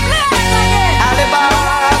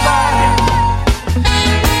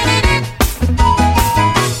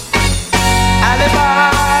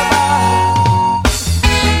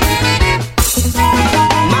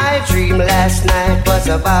 Last night was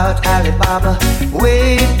about Alibaba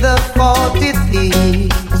with the 40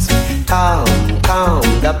 thieves. Tom,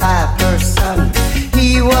 the piper's son,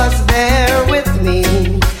 he was there with me.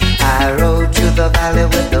 I rode to the valley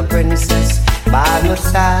with the princess by my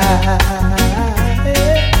side.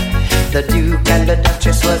 The Duke and the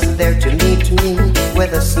Duchess was there to meet me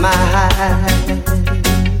with a smile.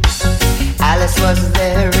 Alice was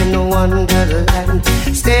there in Wonderland,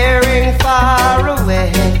 staring far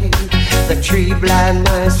away. The tree blind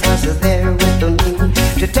mice was there with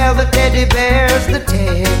to tell the teddy bears the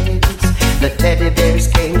tales. The teddy bears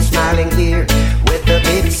came smiling here with a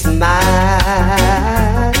big smile.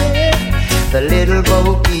 The little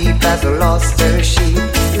Bo Peep has lost her sheep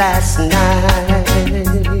last night.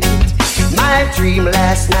 My dream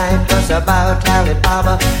last night was about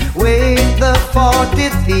Alibaba with the 40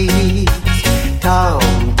 thieves. Tom,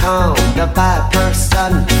 the piper's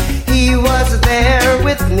son, he was there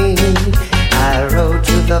with me. I rode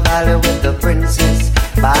through the valley with the princess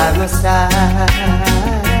by my side.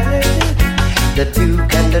 The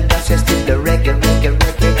Duke and the Duchess did the reggae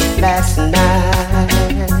last night.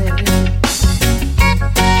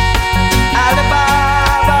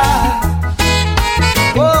 Alibaba,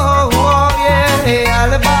 oh, oh yeah,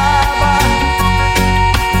 Alibaba.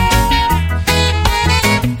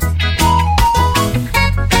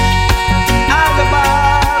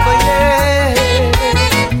 Alibaba, yeah.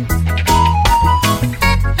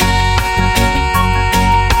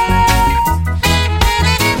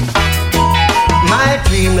 My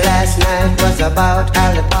dream last night was about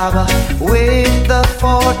Alibaba with the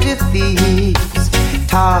 40 thieves.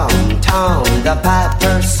 Tom, the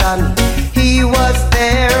piper's son, he was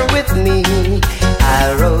there with me.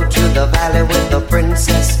 I rode through the valley with the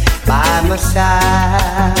princess by my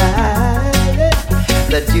side.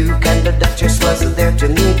 The Duke and the Duchess was there to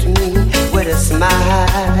meet me with a smile.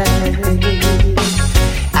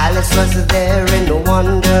 Alice was there in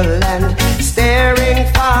Wonderland, staring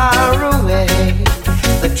far away.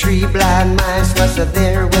 The three blind mice was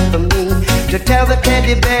there with me to tell the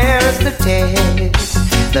teddy bears the tales.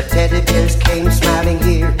 The teddy bears came smiling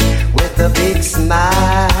here with a big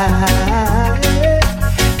smile.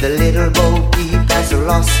 The little Bo Peep has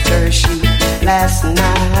lost her sheep last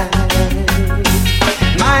night.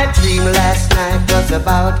 My dream last night was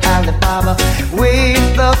about Alibaba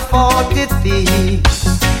with the 40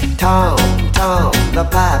 thieves. Tom, the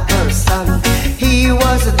piper's son, he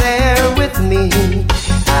was there with me.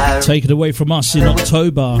 Take it away from us in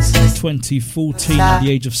October 2014 at the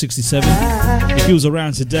age of 67. If he was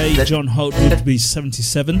around today, John Holt would be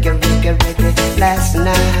 77. Last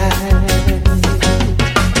night.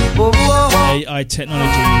 AI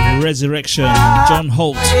Technology, Resurrection, John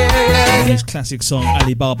Holt, and his classic song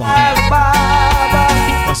Alibaba.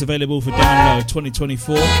 That's available for download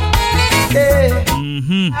 2024.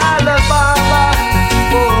 Alibaba,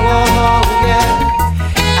 oh yeah,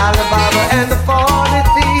 Alibaba and the 40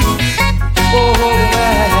 thieves. Oh well,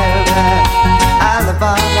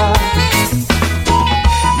 Alibaba.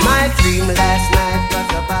 My dream last night was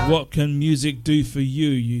about. What can music do for you?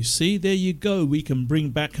 You see, there you go. We can bring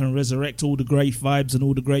back and resurrect all the great vibes and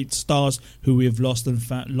all the great stars who we have lost and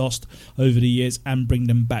lost over the years, and bring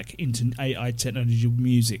them back into AI Technology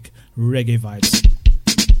music, reggae vibes.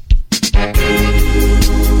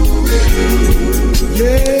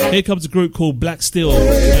 Here comes a group called Black Steel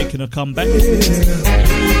making a comeback.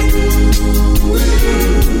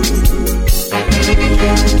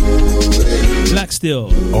 Black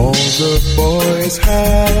Steel. All the boys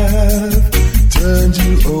have turned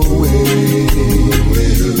you away.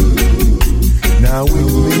 Now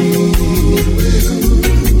with me,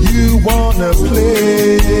 you wanna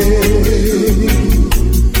play.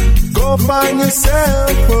 Go find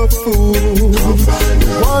yourself a fool,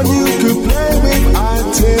 one you could play with, I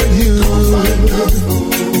tell you.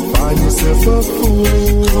 Find yourself a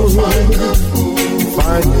fool,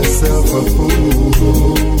 find yourself a fool.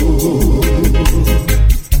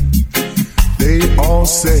 They all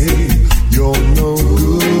say you're no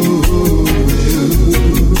good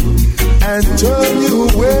and turn you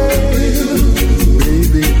away.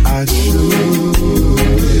 Baby, I should,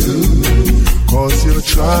 'cause you're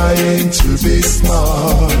trying to be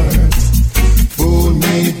smart. Fool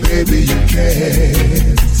me, baby, you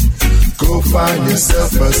can't. Go find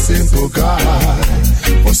yourself a simple guy,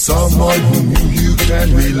 or someone whom you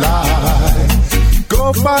can rely.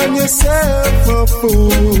 Go find yourself a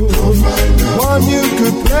fool, one you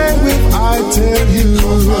could play with, I tell you.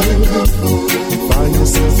 Find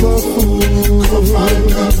yourself a fool,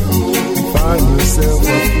 find yourself a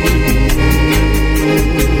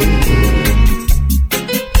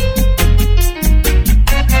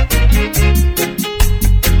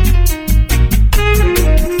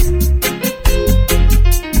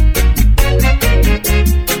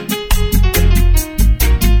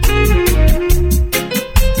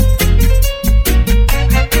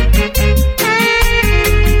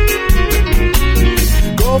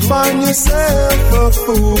find yourself a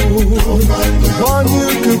fool, one you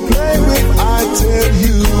could play with, I tell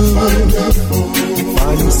you.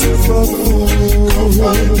 Find yourself a fool,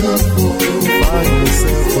 find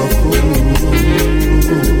yourself a fool.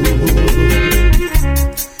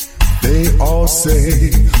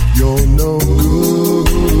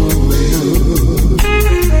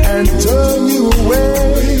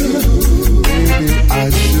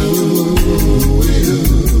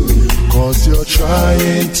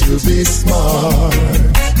 need to be smart.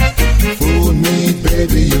 Fool me,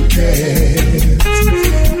 baby, you can't.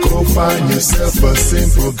 Go find yourself a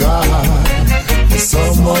simple guy,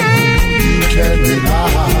 someone who you can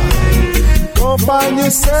rely. Go find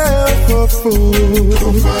yourself a fool.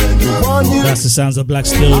 That's the sounds of Black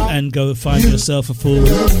Steel and Go Find Yourself a Fool.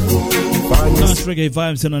 Nice reggae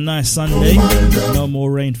vibes on a nice Sunday. No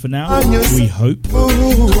more rain for now, we hope.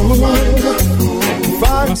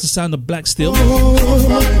 That's the sound of Black Steel. Go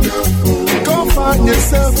find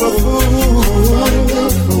yourself a fool.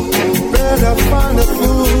 Better find a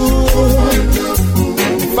fool.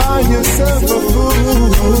 Find yourself a fool.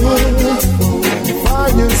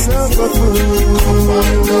 Find yourself a fool.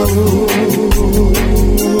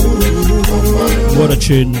 What a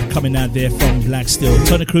tune coming out there from Black Steel.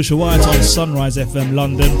 Tony Crucial White on Sunrise FM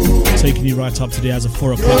London, taking you right up to the hours of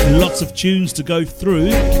 4 o'clock. Lots of tunes to go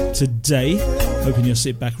through today. Hoping you'll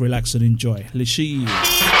sit back, relax and enjoy. Lishi.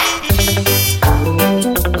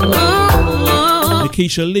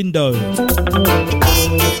 Nikisha Lindo,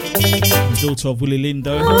 the daughter of Willie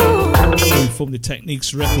Lindo, who formed the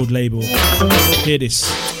Techniques record label. Hear this.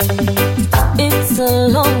 It's a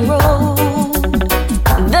long road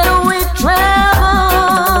that we travel.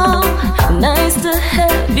 Nice to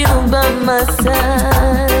have you by my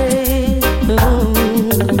side.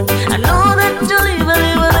 I know that you'll leave a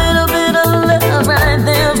little bit of love right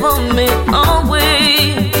there for me always.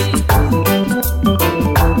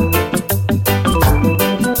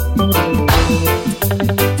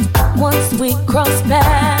 Once we cross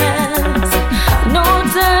paths, no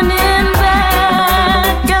turning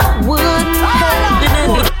back. I wouldn't have been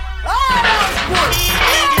in the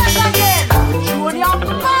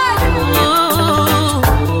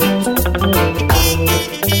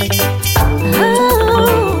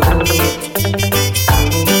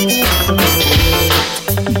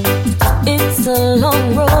It's a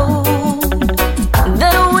long road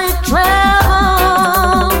that we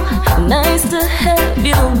travel. Nice to have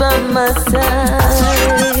you by my side.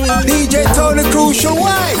 DJ Tony Crucial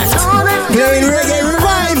White, playing reggae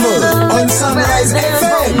revival on Sunrise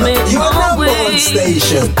FM, your number one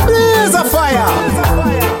station. Blaze a fire.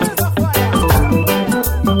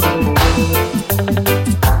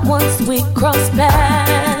 Once we cross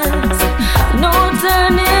paths, no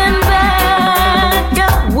turning back. I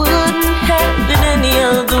wouldn't have been any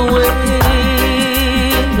other way.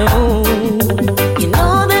 No, you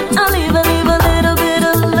know that I'll leave a little bit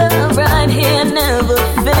of love right here, never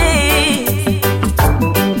fade.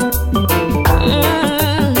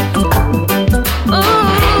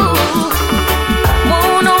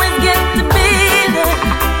 Won't always get to be there,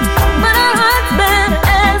 but our hearts better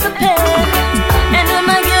as a pair. And it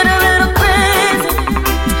might get a little crazy,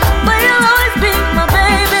 but you'll always be my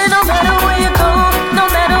baby. No matter where you go, no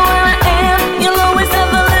matter where I am, you'll always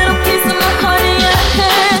have a little piece of my heart in your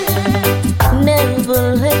hand. Never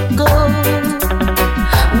let go.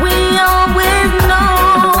 We always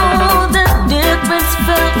know the difference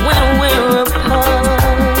felt when we're apart.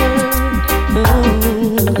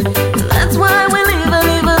 That's why we leave a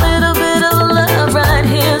little bit of love right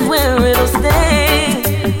here's where it'll stay.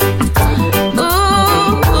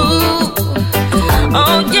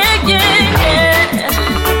 Oh yeah, yeah, yeah.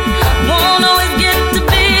 Won't always get to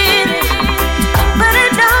be there, but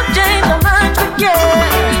it don't change how much we care.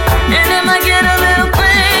 And it might get a little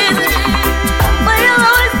crazy, but you'll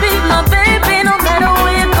always be my baby. No matter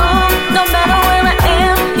where you go, no matter where I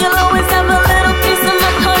am, you'll always have a little piece of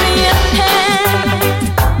my heart in your hand.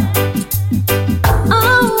 Oh,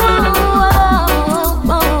 oh, oh,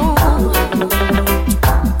 oh.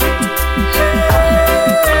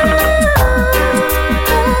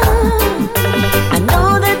 I know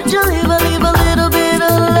that you'll leave a little bit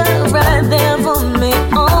of love right there for me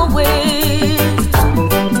always.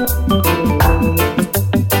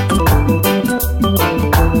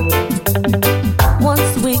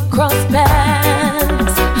 Once we cross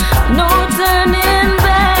paths, no turning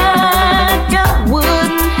back. I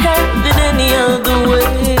wouldn't have it any other way.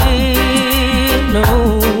 No,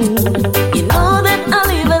 you know that I'll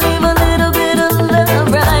leave a little bit of love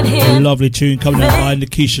right here. Lovely tune coming out by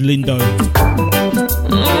Nikisha Lindo.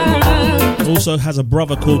 Also has a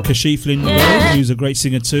brother called Kashif Lindo, who's a great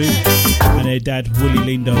singer too, and their dad Willie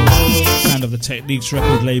Lindo, fan of the Techniques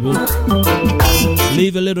record label.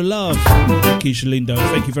 Leave a Little Love, Nikisha Lindo.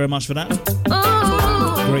 Thank you very much for that.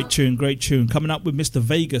 Great tune, great tune. Coming up with Mr.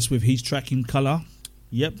 Vegas with his track in colour.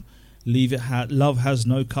 Yep, Leave It Love Has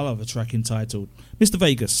No Colour, the track entitled. Mr.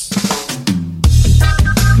 Vegas.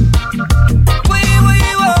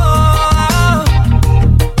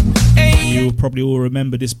 You probably all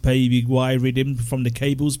remember this Baby Y rhythm from the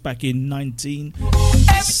Cables back in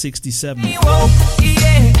 1967.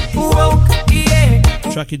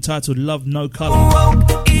 Track entitled Love No Colour.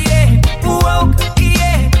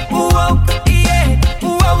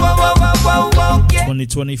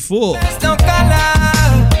 2024.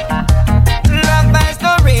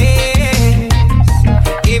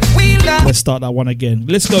 Let's start that one again.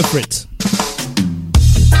 Let's go for it.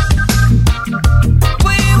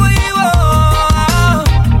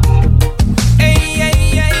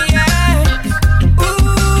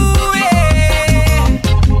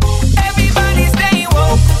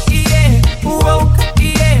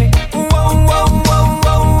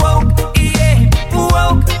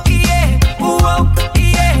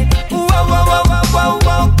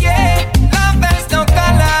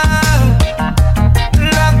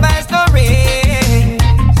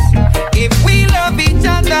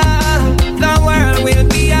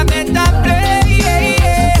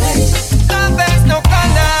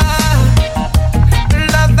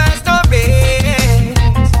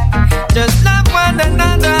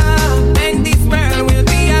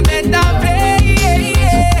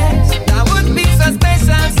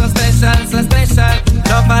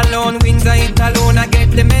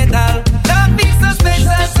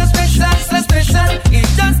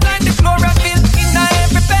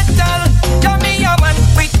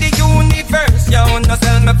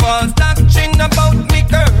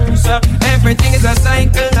 Everything is a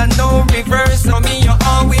cycle and no reverse. So me, you're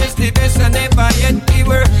always the best and never yet the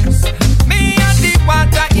worst. Me and the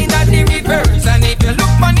water in the reverse. And if you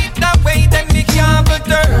look on it that way, then me can't but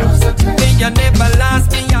thirst. Me, you never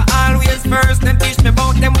last, me, you always first. Them teach me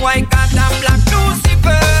about them white God and black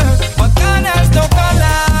Lucifer. But God has no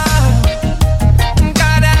color.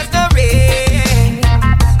 God has no race.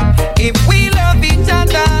 If we love each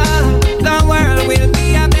other, the world will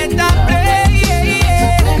be a better place.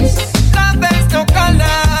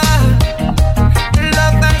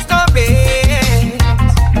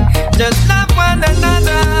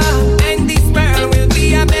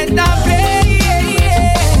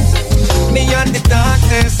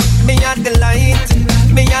 Me and the light,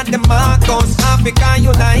 me and the Marcos, Africa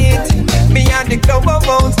unite. Me and the global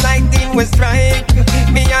votes, lightning will strike.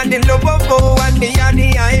 Me and the Lobo and me and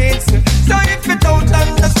the heights. So if you don't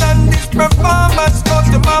understand this performance, go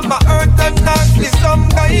to Mama Earth and ask me some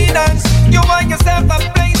guidance. You want yourself a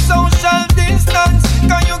place social distance,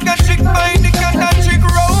 cause you get tricked by the cat and trick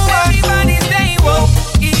romance. Everybody say whoa,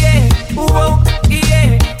 yeah, whoa,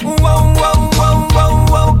 yeah, whoa, whoa, whoa, whoa,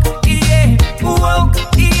 whoa, yeah, whoa,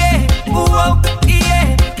 yeah, whoa,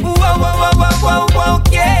 yeah, whoa, whoa, whoa, whoa, whoa, whoa,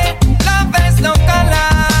 yeah. Love has no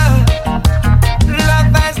color,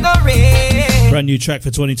 love has no race. Brand new track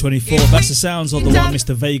for 2024. That's the sounds of the one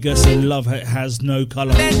Mr. Vegas and Love Has No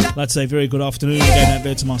Colour. I'd like to say very good afternoon again out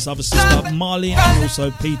there to my other sister Marley and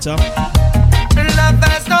also Peter.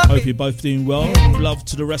 Hope you're both doing well. Love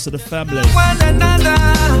to the rest of the family. One another,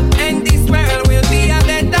 and this world will be a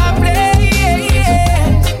better place.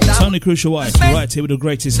 Tony Crucial White, right here with the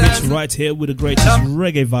greatest hits, right here with the greatest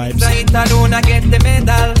reggae vibes.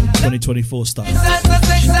 2024 style.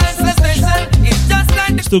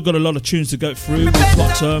 Still got a lot of tunes to go through. We've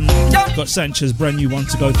got Sanchez brand new one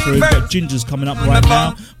to go through. We've got Ginger's coming up right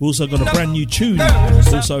now. We've also got a brand new tune,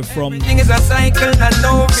 also from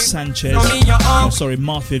Sanchez.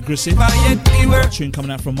 Martha Griffith. A tune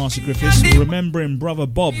coming out from Martha Griffiths. Remembering Brother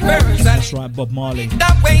Bob. That's right, Bob Marley.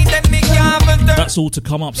 That's all to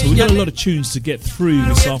come up. So we've got a lot of tunes to get through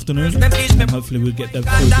this afternoon, and hopefully we'll get them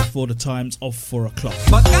through before the time's of 4 o'clock.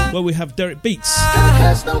 Where we have Derek Beats. God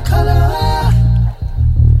has no color.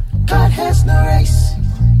 God has no race.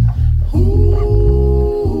 Ooh,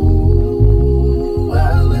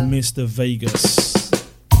 well, Mr. Vegas.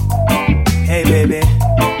 Hey baby,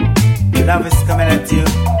 love is coming at you.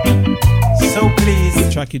 So please. The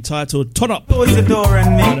track entitled Turn Up. Close the door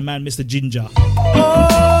on me. By the man Mr. Ginger.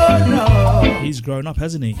 Oh no. He's grown up,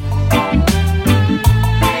 hasn't he?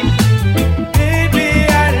 Baby,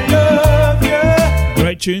 I love you.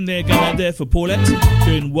 Great tune there going out there for Paulette,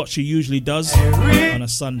 doing what she usually does on a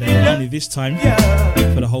Sunday, only this time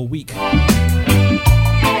for the whole week. Baby,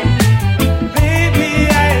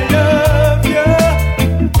 I love you.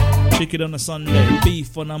 Chicken on a Sunday,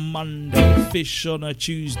 beef on a Monday, fish on a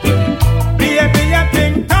Tuesday. Baby, I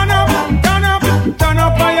think turn up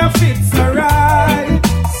on your feet, alright.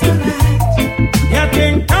 You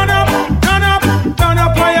think turn up on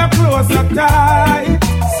your clothes up tight.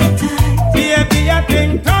 Baby, I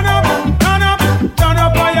think turn up on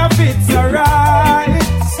your feet, alright.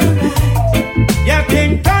 You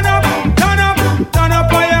think turn up on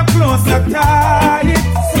your clothes up tight.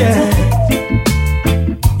 Yeah.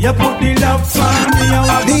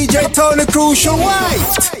 Crucial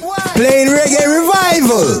White. Playing reggae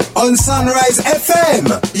revival on Sunrise FM,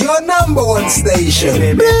 your number one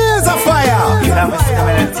station. Blaze of fire.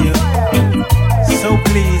 So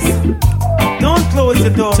please, don't close the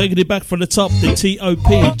door. Taking it back from the top, the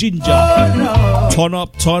T.O.P. Ginger. Turn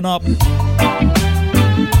up, turn up.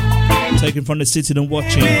 Taken from the sitting and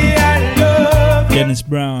watching. Dennis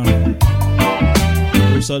Brown.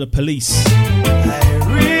 Also the Police.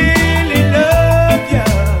 Really love you.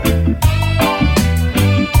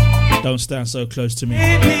 Don't stand so close to me.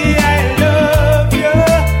 Baby, I love you.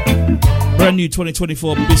 Brand new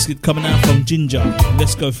 2024 biscuit coming out from Ginger.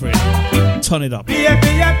 Let's go for it. Turn it up. Baby,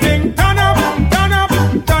 I think turn up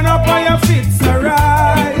on your feet, so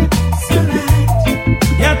right.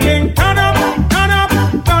 You think turn up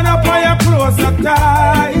on your clothes, so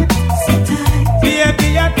tight.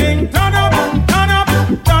 Baby, I think turn up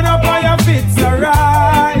on your feet, so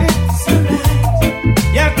right.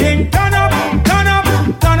 You think turn up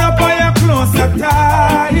on your clothes, so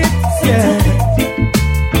tight. Yeah.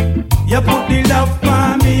 You put the love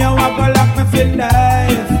for me, you walk like me feel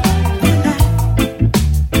life.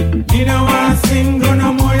 You don't want to sing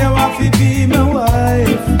no more, you have to be my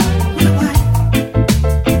wife.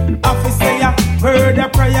 I feel say I heard a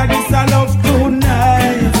prayer, this I love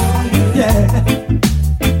tonight. Yeah.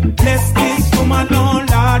 Bless this woman, oh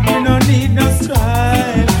Lord, you don't need no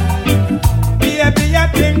strife. Baby, I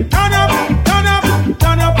think turn up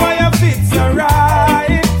on your feet, so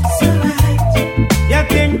right. You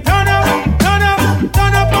think turn up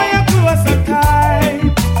on your clothes, so tight.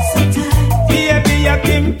 Baby, you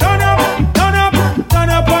think turn up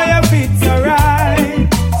on your feet, so right.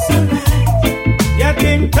 You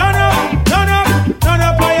think turn up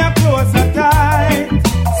on your clothes, so tight.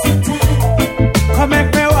 Come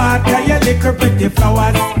make me water your little pretty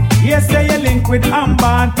flowers. Yes, say you link with Amber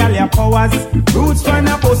and tell your powers. Roots find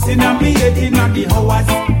a bus in a me head in a the hours.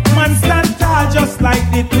 Man stand tall just like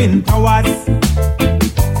the Twin Towers.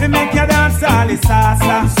 We make you dance all the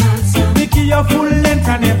salsa. Make you full length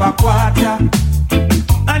and never quarter.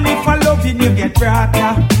 And if I love you, you get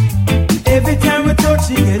brighter. Every time we touch,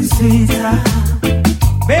 you get sweeter.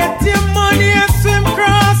 Bet your money and swim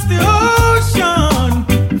across the ocean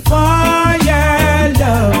for your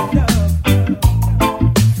love.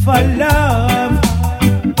 For love,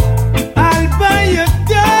 I'll buy you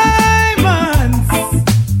diamonds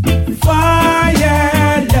for your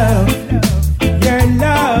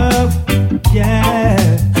love, yeah.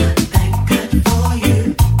 Thank God for you.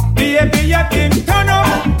 Baby, you can turn up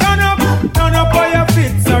on your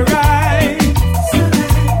feet, so right.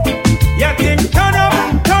 You can turn up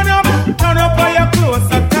on your clothes,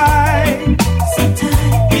 so tight.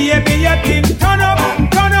 Baby, you can turn up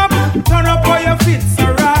on your feet, so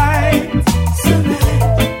right.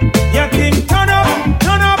 You can turn up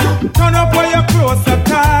on your clothes, so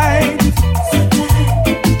tight.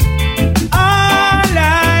 All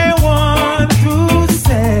I want to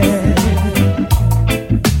say,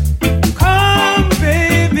 come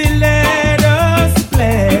baby, let us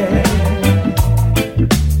play.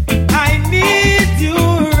 I need you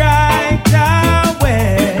right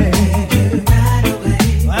away.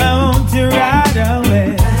 I want you right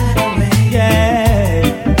away.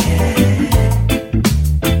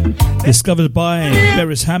 Discovered by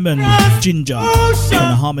Beres Hammond, Ginger, from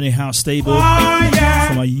the Harmony House stable.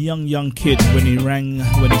 From a young kid when he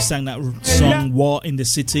sang that song "War in the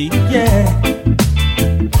City."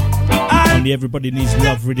 Only everybody needs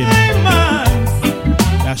love rhythm.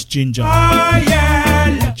 That's Ginger.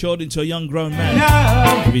 Matured into a young grown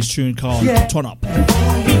man with his tune called "Turn Up."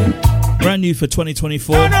 Brand new for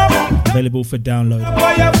 2024, available for download.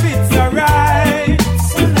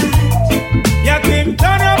 You can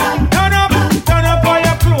turn up on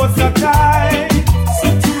your clothes, so tight.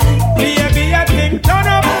 Baby, you can turn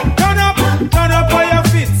up on your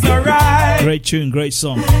feet, so right. Great tune, great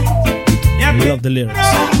song. We love the lyrics.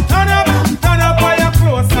 Turn up on your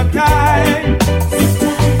clothes, so tight.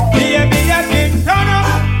 Baby, you can turn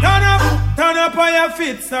up on your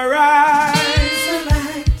feet, so right.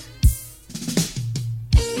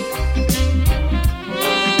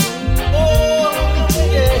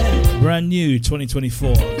 Brand new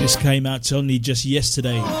 2024. This came out only just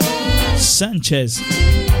yesterday. Sanchez,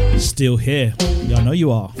 still here. Y'all know you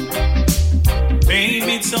are.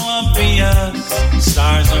 Baby, it's so obvious.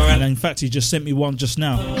 Stars are and in fact, he just sent me one just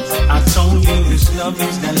now. I told you this love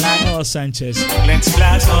is the light. Oh, Sanchez. Let's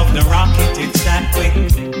blast off the rocket, it's that way.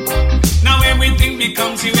 Now everything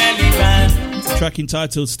becomes irrelevant. Track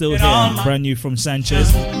entitled Still Here. Brand new from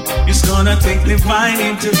Sanchez. It's gonna take divine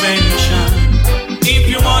intervention if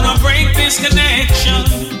you wanna break this connection.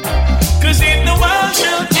 Cause if the world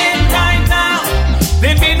should end right now,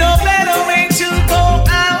 there'd be no better way to go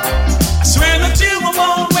out. I swear that you have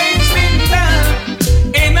always been down,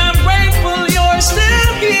 and I'm grateful you're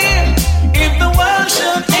still here. If the world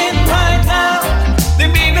should end right now,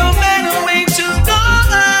 there'd be no better way to go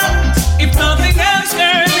out. If nothing else,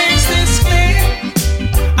 girl, makes this clear,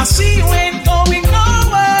 I see you ain't going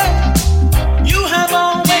nowhere. You have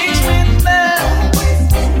always been there.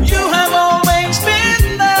 You have always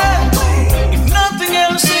been there. If nothing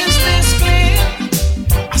else is this clear,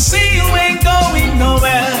 I see you ain't going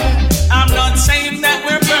nowhere. I'm not saying that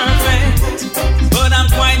we're perfect, but I'm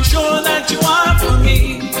quite sure that you are for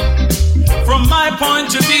me. From my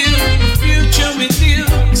point of view, the future with you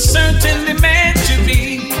is certainly meant to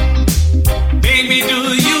be. Baby,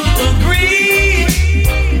 do you agree?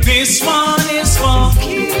 This one is for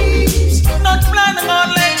keeps. Not planning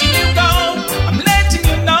on letting you go, I'm letting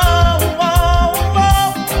you know.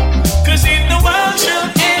 Cause if the world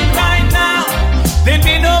should end right now, there'd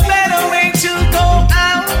be no better way to go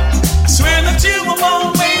out. I swear that you have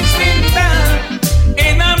always been down,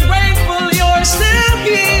 and I'm grateful you're still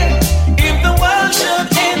here. If the world should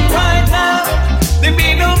end right now, there'd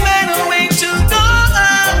be no better way to go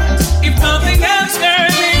out. If nothing else, girl,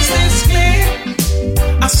 makes this clear,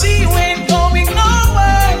 I see you ain't going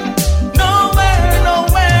nowhere, nowhere,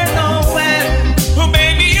 nowhere, nowhere. Oh,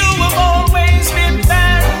 baby, you have always been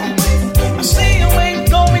there. I see you ain't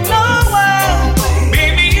going nowhere.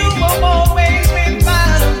 Baby, you have always been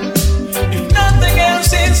there. If nothing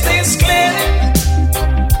else is this clear,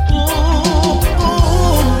 ooh,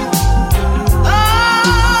 oh,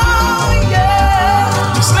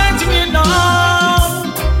 yeah. Just letting you know.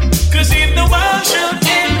 Cause if the world should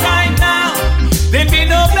end right now, there'd be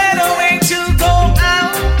no better way to go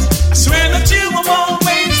out. I swear that you have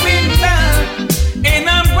always been down, and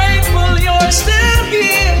I'm grateful you're still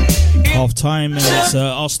here. Half time, and it's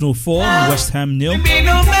Arsenal 4, West Ham 0. There'd be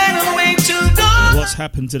no better way to go. What's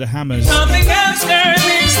happened to the Hammers? Nothing else, girl,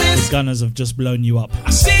 makes this. The Gunners have just blown you up.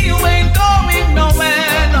 I see you ain't going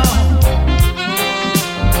nowhere, no.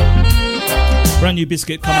 Brand new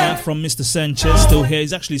biscuit coming out from Mr. Sanchez, still here.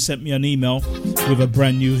 He's actually sent me an email with a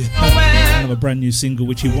brand new single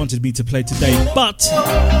which he wanted me to play today. But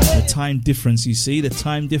the time difference, you see, the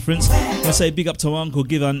time difference. Let's say big up to Uncle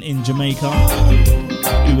Givan in Jamaica.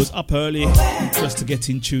 He was up early just to get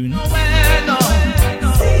in tune.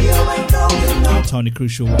 Tony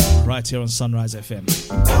Crucial right here on Sunrise FM.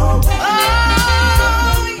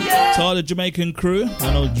 To all the Jamaican crew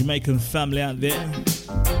and all the Jamaican family out there.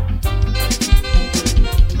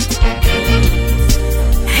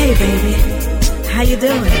 Hey baby, how you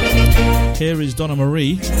doing? Here is Donna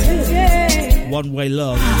Marie, One Way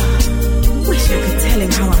Love. Wish I could tell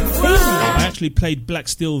him how I'm feeling. I actually played Black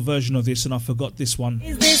Steel version of this and I forgot this one.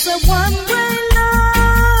 Is this a one-way love?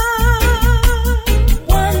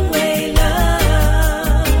 One-way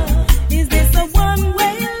love. Is this a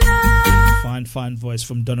one-way love? Fine voice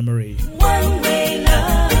from Donna Marie. One-way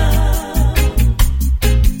love.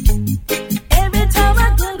 Every time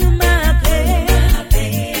I go to my bed,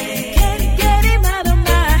 can't get him out of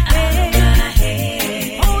my head.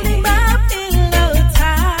 Holding my pillow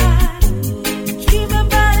tight, dreaming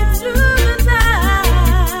about it through the night.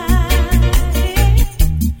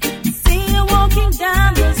 See you walking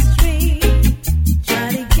down the street, try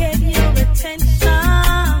to get your attention.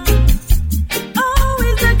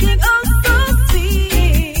 Always looking oh so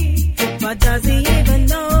sweet, but does he even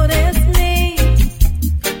notice me?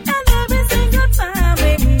 And every single time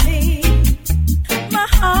with me, my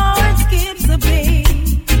heart skips a beat.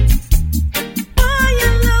 Boy,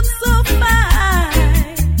 you look so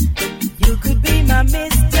fine, you could be my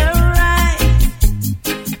Mr. Right.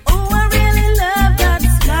 Oh, I really love that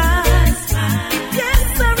smile.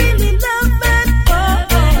 Yes, I really love that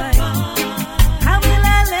boy. How will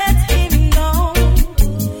I let him know?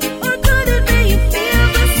 Or could it be you feel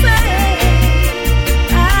the same?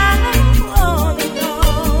 I wanna know.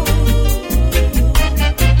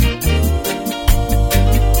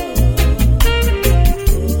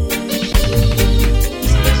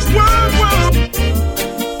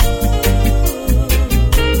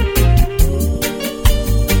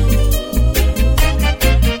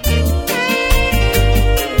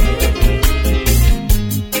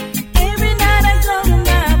 Every night I go to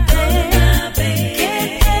my bed,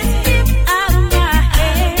 can't get him out of my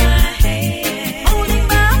head. Holding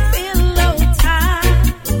my pillow tight,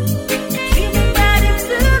 dreaming about him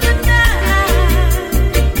through the night.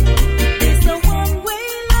 Is this a one-way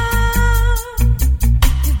love?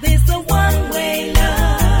 Is this a one-way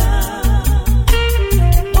love?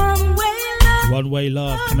 One-way love. One Way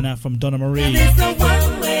Love coming out from Donna Marie. Is this a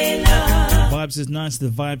one-way love? vibes is nice, the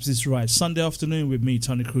vibes is right. Sunday afternoon with me,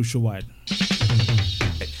 Tony Crucial White.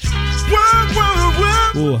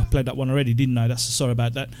 Oh, I played that one already, didn't I? That's sorry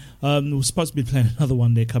about that. We're supposed to be playing another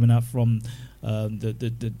one there coming out from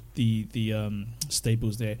the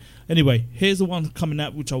stables there. Anyway, here's the one coming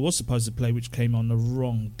out which I was supposed to play, which came on the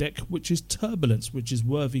wrong deck, which is Turbulence, which is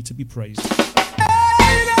worthy to be praised.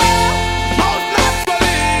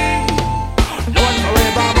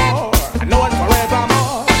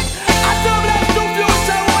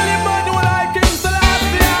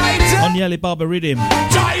 On the Alibaba rhythm.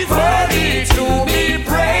 Is worthy to be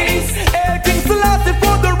praised. King Selassie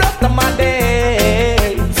for the rest of my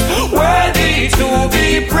days. Worthy to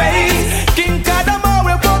be praised. King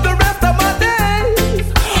Kadamawe for the rest of my days.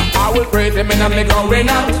 I will praise him and I'm going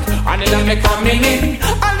out and then I'm coming in.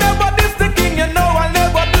 I never diss the king, you know I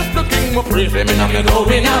never diss the king. I praise him and I'm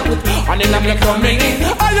going out and then I'm coming in.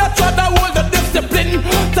 I try to hold the discipline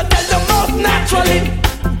to tell the most naturally.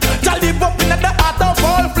 To live up in the heart of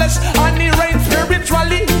all flesh and he reigns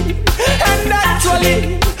spiritually and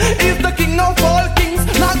naturally. He's the king of all kings.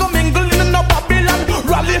 Now go mingle in the Babylon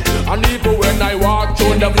rally. And even when I walk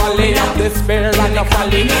through the valley of despair and the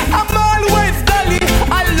valley, I'm always dolly.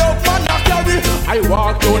 I love man I carry. I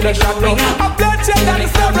walk through the shadow of bloodshed and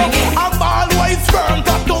sorrow. I'm always firm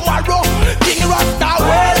for tomorrow. King Rasta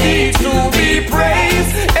worthy to be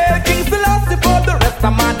praised. Hey, King Selassie for the rest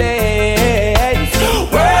of my days.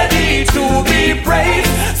 Worthy to be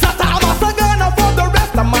praised. Satama Sagana for the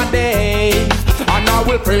rest of my days. And I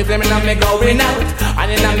will praise him and I'm going out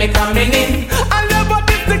and then I'm coming in. I never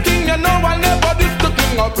diss the king, you know I never diss the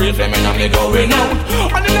king. I praise him and I'm going out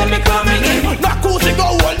and then I'm coming in. Now who's go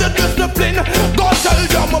hold the discipline? Go tell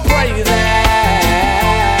them a praise it.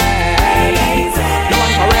 No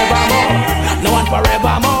one forevermore. No one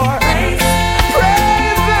forevermore.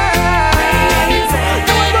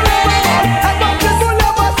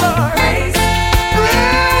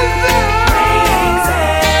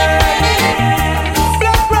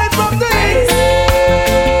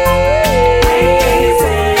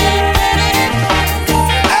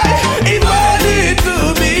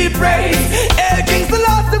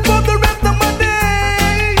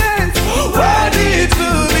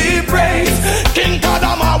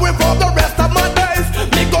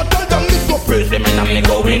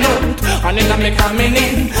 Going out and then I'm coming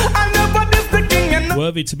in. I never diss the king and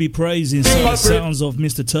worthy to be praised in the sounds of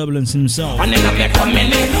Mr. Turbulence himself. And then I'm coming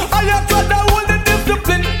in. I have got the whole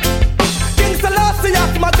discipline. King Selassie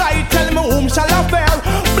asked my guy, tell me whom shall I bear.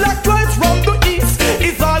 Black rice from the east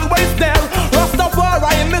is always there.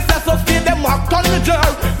 Rastafari and Mr. So see them walk on the jar.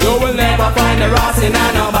 You will never find a Ross in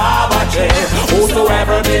a no barber chair.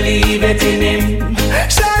 Whosoever believe it in him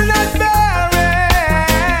shall not bear.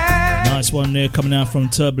 Nice one there coming out from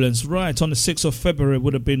Turbulence. Right, on the 6th of February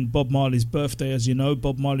would have been Bob Marley's birthday, as you know.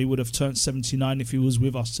 Bob Marley would have turned 79 if he was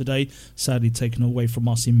with us today. Sadly taken away from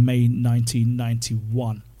us in May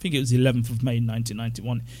 1991. I think it was the 11th of May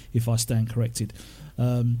 1991, if I stand corrected.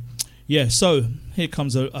 So here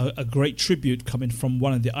comes a great tribute coming from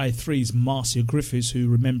one of the I3's, Marcia Griffiths, who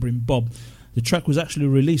Remembering Bob. The track was actually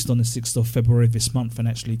released on the 6th of February this month and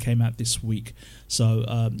actually came out this week.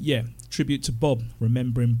 So, tribute to Bob,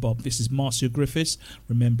 Remembering Bob. This is Marcia Griffiths,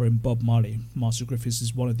 Remembering Bob Marley. Marcia Griffiths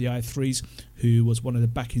is one of the I3s who was one of the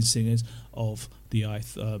backing singers of the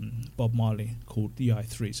Bob Marley, called the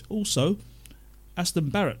I3s. Also, Aston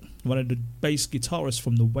Barrett, one of the bass guitarists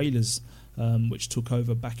from the Wailers, which took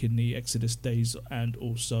over back in the Exodus days, and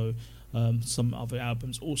also some other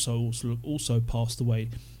albums, also passed away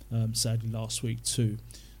sadly last week too.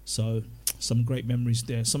 So some great memories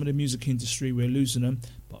there. Some of the music industry, we're losing them,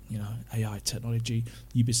 but you know, AI technology,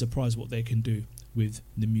 you'd be surprised what they can do with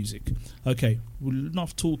the music. Okay, we're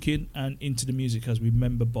enough talking and into the music as we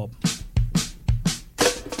remember Bob.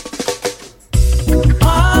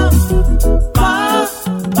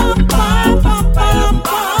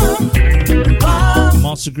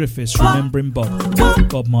 Marcia Griffiths, Remembering Bob,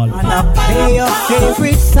 Bob Marley. Wanna play your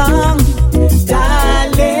favorite song, darling.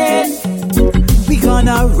 We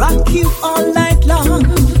gonna rock you all night long,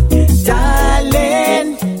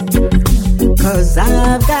 darling. 'Cause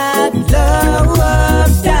I've got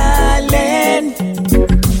love, darling.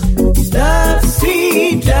 Love,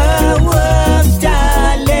 sweet love,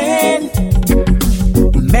 darling.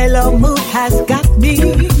 Mellow mood has got me,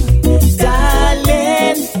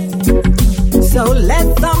 darling. So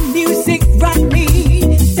let the music rock me,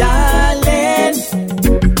 darling.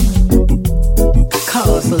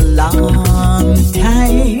 'Cause a long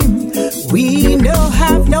time we no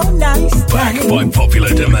have no nice time. Back by popular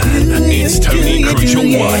demand, it's Tony Crucial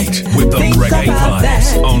White with the Reggae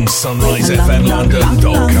Vibes on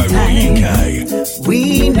sunrisefmlondon.co.uk.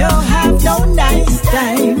 We no have no nice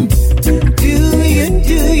time. Do you,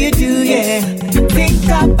 yeah. Think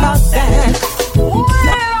about that.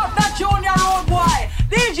 Well, that Junior Road Boy,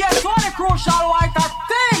 DJ Tony Crucial White at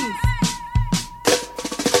things.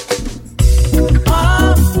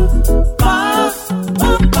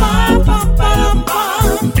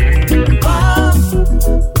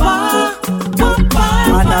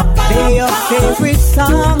 Wanna play your favorite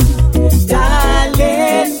song,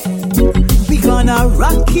 darling. We gonna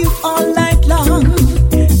rock you all night long,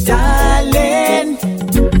 darling.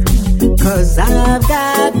 'Cause I've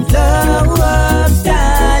got love,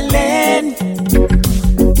 darling.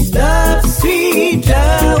 Love, sweet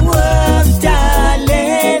love,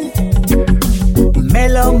 darling.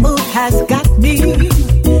 Mellow mood has got me,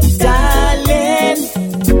 darling.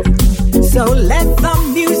 So let the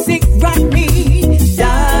music rock me,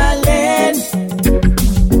 darling.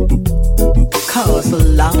 'Cause a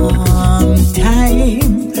long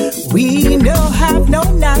time we no have no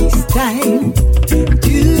nice time. Do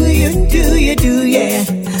you, yeah.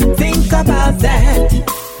 Think about that.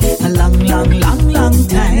 A long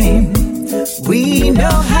time. We no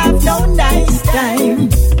have no nice time.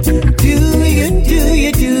 Do you,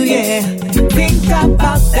 yeah. Think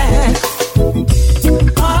about that.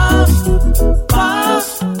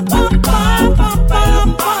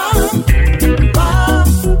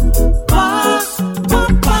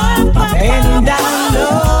 And down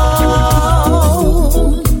low.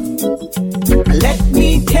 Let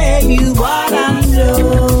me tell you what I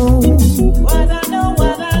know.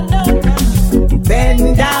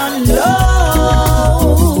 Bend down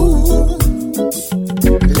low.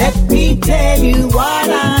 Let me tell you what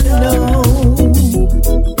I know.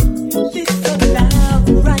 Listen loud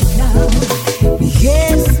right now.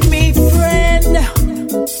 Yes, me friend.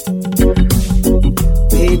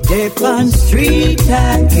 We dip on street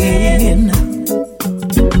again.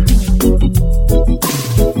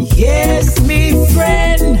 Yes, me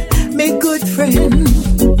friend, me good friend.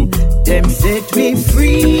 Them set me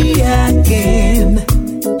free again.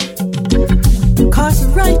 'Cause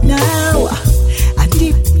right now, I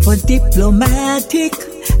dip for diplomatic,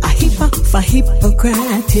 a hip hop for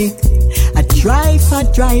Hippocratic, a dry for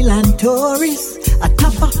dryland tourist, a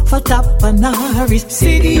tapper for tappanaris.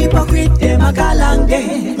 City hypocrite, them a galang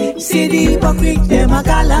day. City hypocrite, them a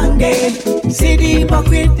galang day. City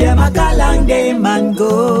hypocrite, them a galang day. Man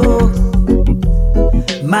go,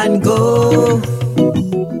 man go.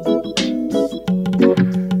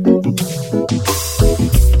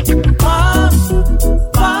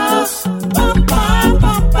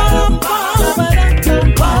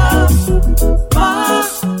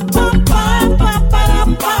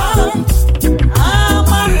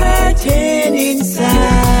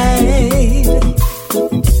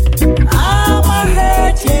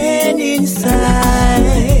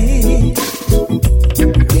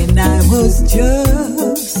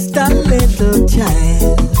 Just a little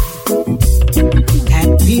child.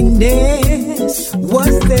 Happiness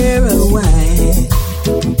was there a while.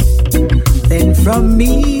 Then from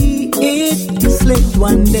me it slipped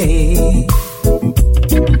one day.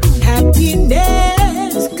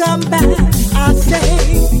 Happiness come back, I say.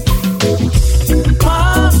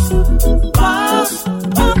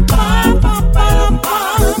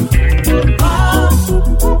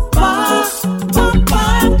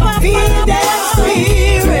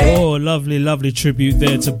 Lovely tribute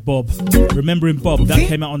there to Bob. Remembering Bob, that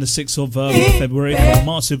came out on the 6th of February from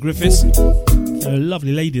Marcia Griffiths. A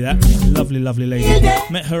lovely lady, that. Lovely lady.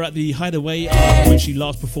 Met her at the Hideaway when she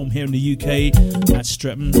last performed here in the UK at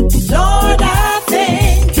Streatham. Lord, I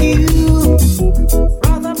thank you.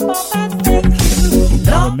 Brother Bob, I thank you.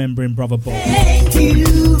 Remembering Brother Bob. Thank you.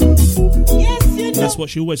 Yes, you That's what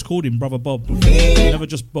she always called him, Brother Bob. Never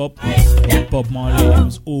just Bob, but Bob Marley. It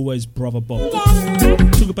was always Brother Bob.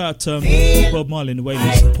 Talk about Bob Marley and the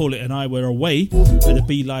Wailers. Paulette and I were away at the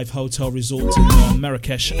Be Live Hotel Resort in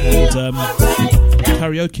Marrakesh, and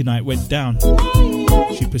karaoke night went down.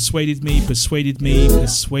 She persuaded me. I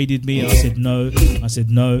said no.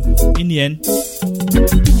 In the end,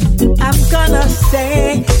 I'm gonna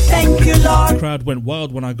say thank you, Lord. The crowd went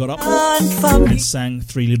wild when I got up and sang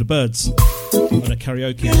Three Little Birds on a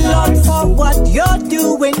karaoke. Thank you, Lord, for what you're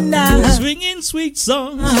doing now. Swinging sweet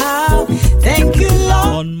songs. Thank you,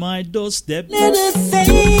 Lord. On my doorstep. Little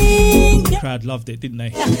thing. The crowd loved it, didn't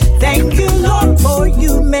they? Thank you, Lord, for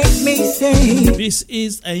you make me say. This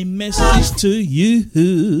is a message to you.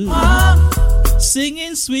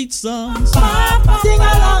 Singing sweet songs sing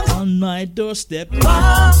along on my doorstep.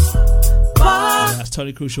 That's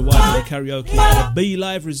Tony Crucial White at the karaoke at the B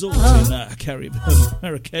Live Resort in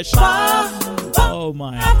Marrakesh. Oh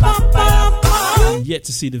my. I'm yet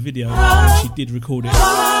to see the video. She did record it.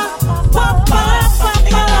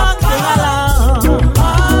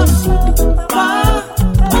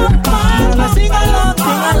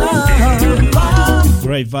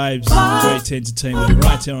 Great vibes, great entertainment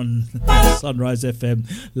right here on Sunrise FM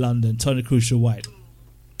London. Tony Crucial White.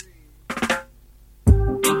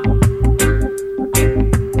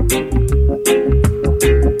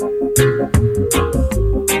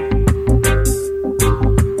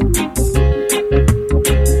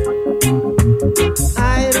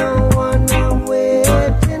 I don't wanna wait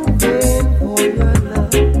in vain for your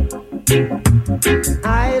love.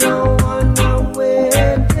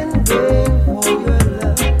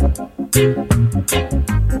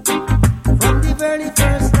 From the very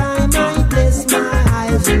first time I placed my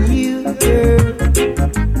eyes on you, girl,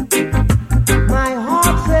 my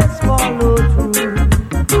heart says follow through.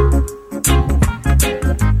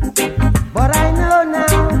 But I know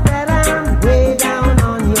now that I'm way down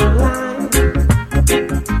on your line.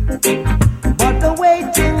 But the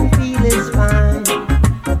waiting feel is fine.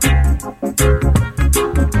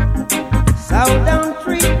 So don't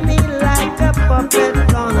treat me like a puppet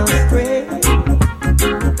on a string,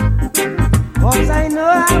 'cause I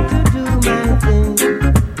know how to do my thing.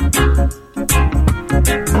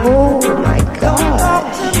 Oh my God. Don't talk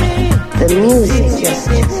to me. The music just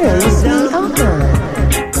turns me on.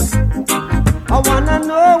 I wanna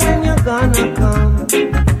know when you're gonna come.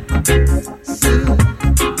 See,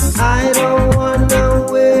 I don't wanna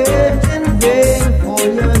wait in vain for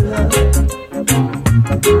your love.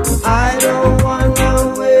 I don't wanna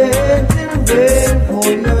wait in vain for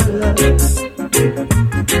your love.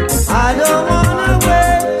 I don't wanna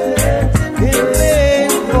wait in vain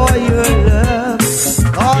for your love.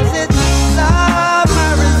 'Cause it's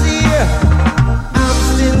summer is here. I'm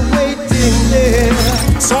still waiting there.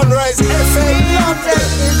 Sunrise FM London.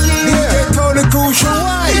 DJ Tony Crucial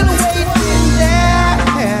White. Still waiting there.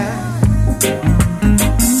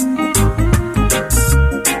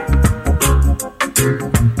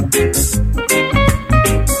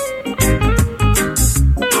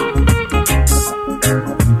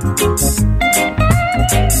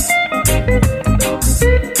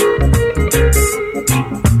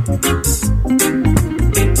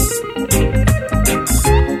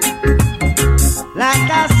 Like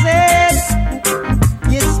I said,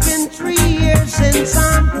 it's been 3 years since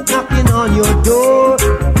I'm knocking on your door,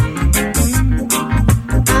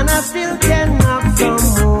 and I still can knock some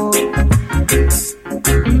more.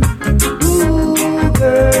 Ooh,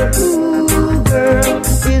 girl,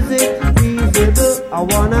 is it feasible? I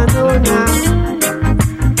wanna know now,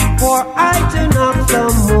 for I to knock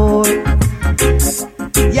some more.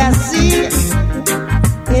 Yeah, see,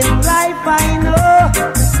 in life I know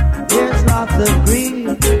there's lots of grief,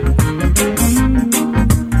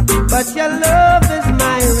 but your love is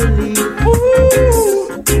my relief. Ooh.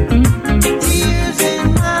 Tears in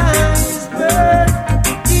my eyes burn,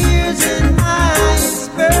 tears in my eyes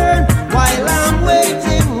burn, while I'm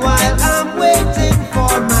waiting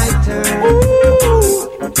for my turn. Ooh.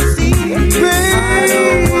 See, I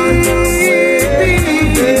don't wanna wait.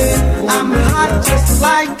 I'm hot just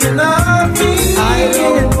like an oven. I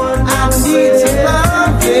don't wanna I need to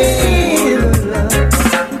love you.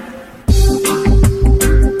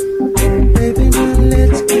 Baby, now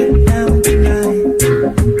let's get down tonight.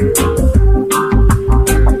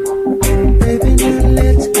 Baby, now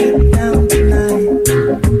let's get down tonight.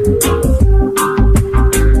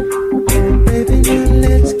 Baby, now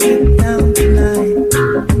let's get down tonight.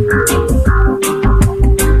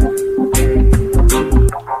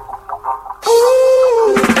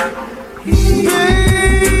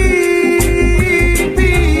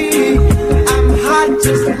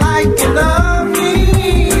 Just like an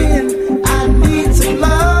oven, I need to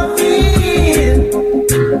love it.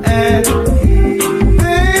 And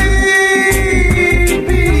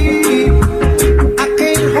baby, I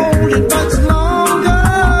can't hold it much longer.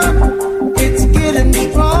 It's getting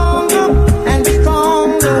stronger and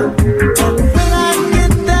stronger. And when I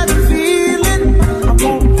get that feeling, I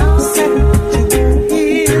want sexual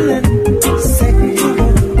healing, sexual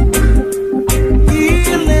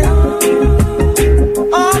healing.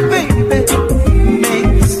 Oh baby,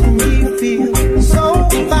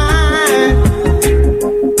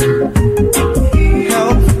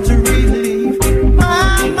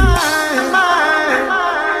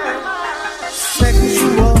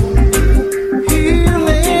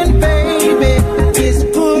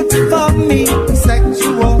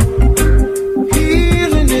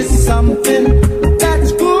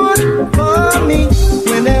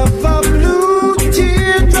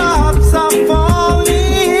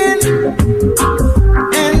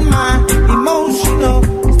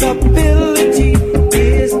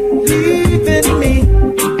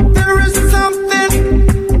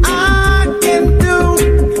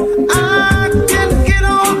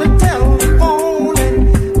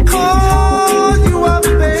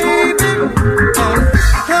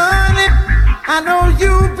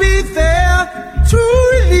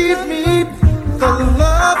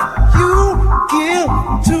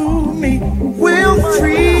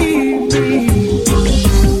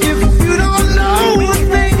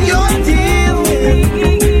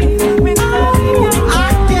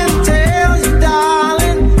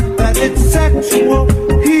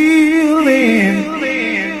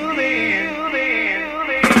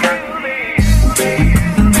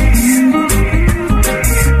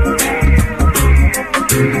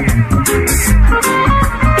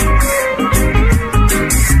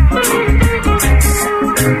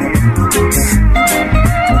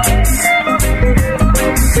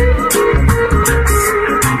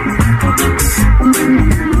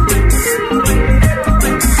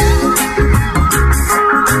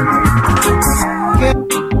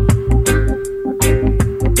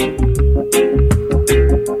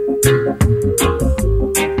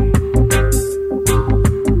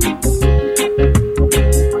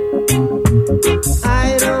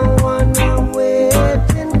 I don't wanna wait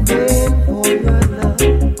in vain for your love.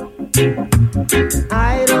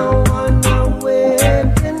 I don't wanna wait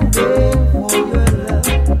in vain for your love.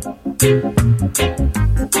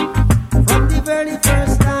 From the very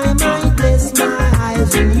first time I placed my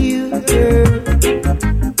eyes on you, girl,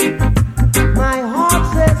 my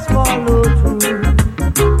heart says follow through.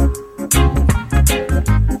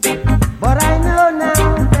 But I know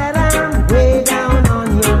now that I'm way down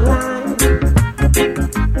on your line.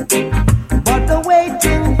 But the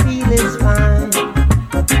waiting feel is fine.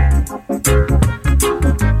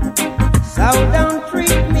 So don't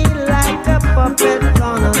treat me like a puppet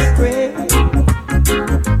on a string.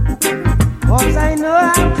 'Cause I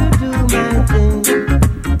know how to do my thing.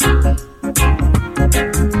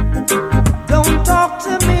 Don't talk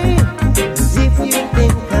to me as if you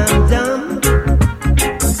think I'm dumb.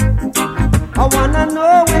 I wanna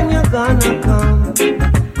know when you're gonna come.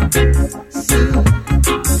 See,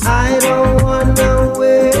 I don't wanna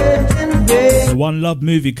wait in vain. The One Love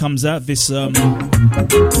movie comes out this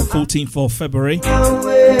 14th of February,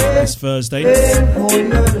 this Thursday.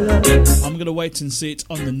 I'm going to wait and see it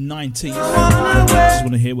on the 19th. I just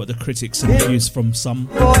want to hear what the critics and reviews from some.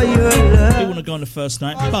 They want to go on the first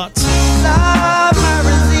night, but Summer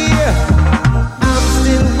is here. I'm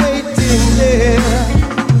still waiting there.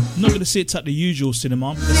 I'm not going to see it at the usual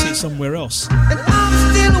cinema. I'm going to see it somewhere else.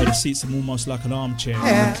 Where the seats are almost like an armchair,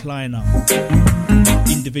 a recliner,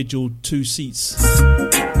 individual 2 seats.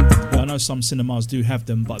 I know some cinemas do have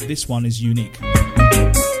them, but this one is unique.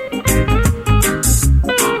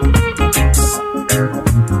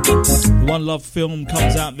 The One Love film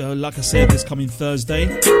comes out, like I said, this coming Thursday.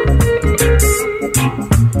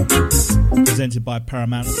 Presented by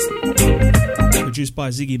Paramount. Produced by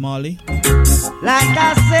Ziggy Marley. Like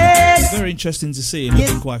I said, very interesting to see,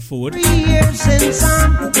 looking quite forward. 3 years since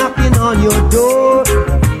I'm knocking on your door,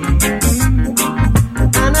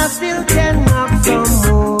 and I still can knock some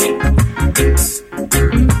more.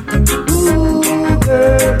 Ooh,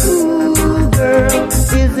 girl,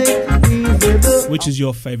 is it feasible? Which is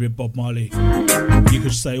your favourite Bob Marley? You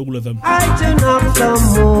could say all of them. I to knock some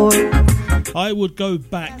more. I would go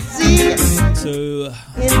back to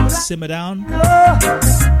Simmer Down.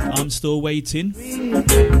 I'm Still Waiting.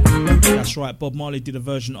 That's right, Bob Marley did a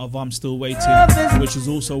version of I'm Still Waiting, which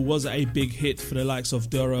was a big hit for the likes of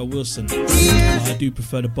Dora Wilson. I do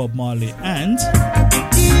prefer the Bob Marley. And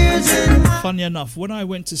funny enough, when I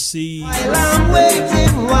went to see while I'm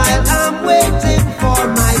waiting for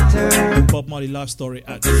my turn, Bob Marley Life Story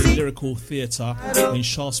at the Lyrical Theatre in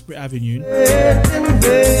Shaftesbury Avenue,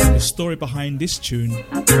 the story behind this tune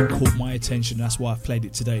caught my attention. That's why I've played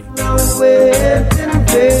it today.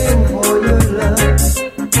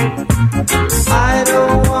 I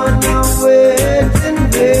don't wanna wait in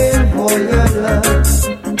vain for your love.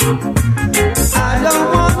 I don't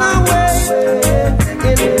wanna wait in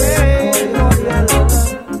vain for your love.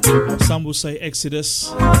 Some will say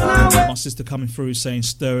Exodus. My sister coming through saying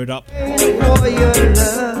Stir It Up.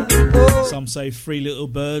 Some say Three Little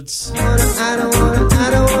Birds.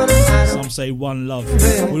 Some say One Love.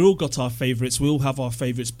 We all got our favourites. We all have our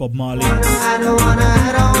favourites. Bob Marley.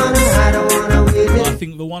 I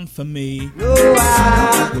think the one for me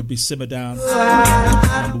would be Simmer Down,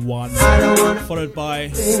 number 1, followed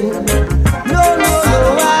by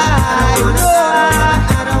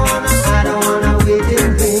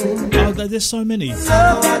there's so many.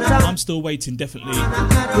 I'm Still Waiting, definitely.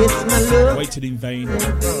 Waited in Vain.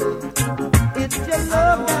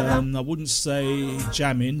 I wouldn't say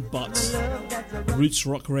jamming, but roots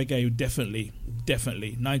rock reggae, definitely.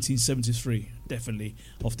 1973, definitely.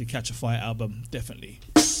 Off the Catch a Fire album, definitely.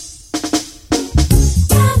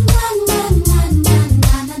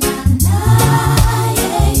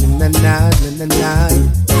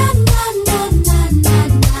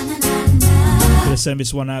 I'm gonna send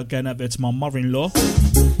this one out, going out there to my mother-in-law.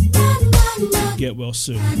 Get well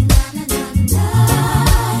soon.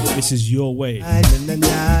 This is Your Way.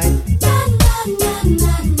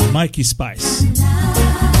 Mikey Spice.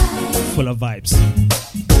 Full of vibes.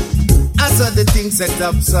 I saw the thing set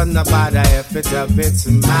up, son, about I have it up, it's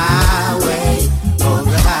my way, on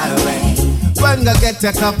the highway. When I get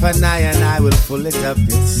a cup and I will pull it up,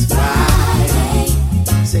 it's Friday.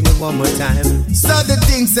 Sing it one more time. So the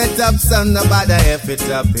thing set up, son, about I have it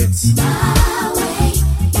up, it's my way,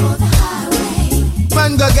 on the highway.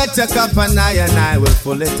 When I get a cup and I will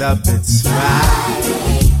pull it up, it's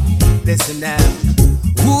Friday. Listen now.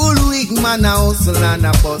 Whole week man a hustle and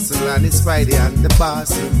a bustle, and it's Friday and the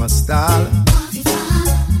boss he must stall.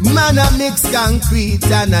 Man a mix concrete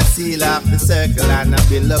and a seal up the circle and a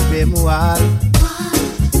build up him wall.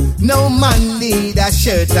 No man need a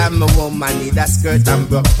shirt and my woman need a skirt and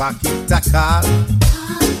broke pocket to call.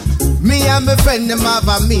 Me and my friend them have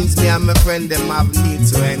a means, me and my friend them have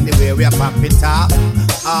needs. So anyway we a pop it up.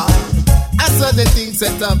 I saw the thing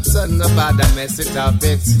set up, son, nobody mess it up.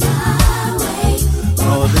 It's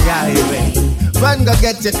oh the highway. Run go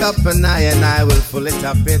get your cup and I will pull it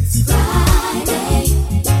up. It's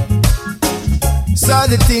saw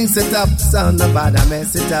the thing set up, son, nobody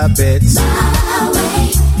mess it up. It's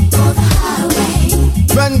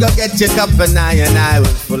run go get your cup and I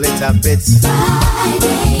will pull it up. It's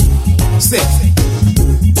say,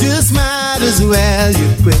 just might as well you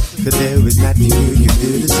quit, 'cause there is nothing you can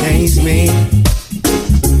do to change me.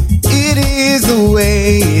 It is the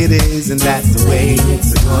way it is, and that's the way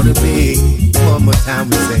it's gonna be. One more time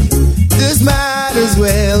we say, just might as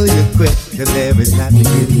well you quit, 'cause there is nothing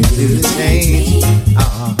you can do to change.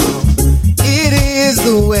 It is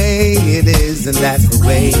the way it is, and that's the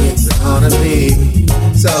way it's gonna be.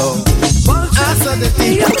 So, I saw the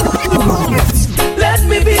thing. Let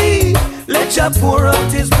me be. Let Jah pour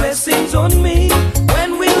out His blessings on me.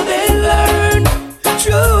 When will they learn?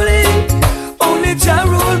 Truly, only Jah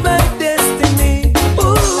rule my destiny.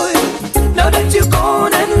 Ooh, now that you're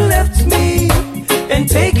gone and left me, and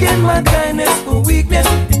taken my kindness for weakness,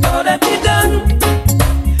 you thought I'd be done.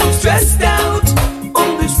 Stressed out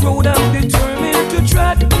on this road, I'm determined to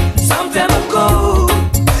trot. Some time ago,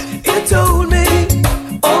 you told me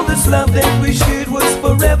all this love that we shared was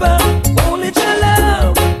forever. Only Jah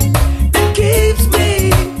love keeps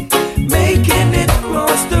me making it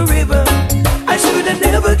cross the river. I should have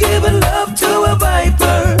never given love to a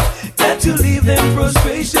viper, got to leave them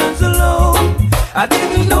frustrations alone. I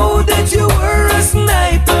didn't know that you were a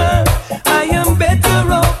sniper. I am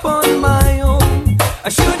better off on my own. I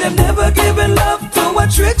should have never given love to a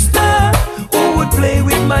trickster who would play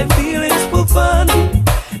with my feelings for fun.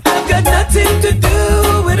 I've got nothing to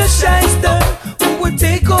do with a shyster who would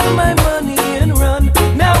take all my money and run.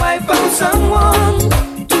 Now I found someone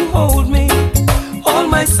to hold me. All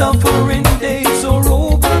my suffering days are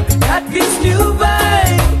over. Got this new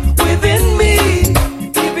vibe within me,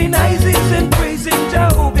 giving Isis and praising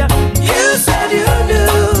Jehovah. You said you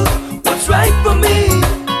knew what's right for me,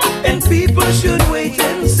 and people should wait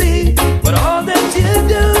and see. But all that you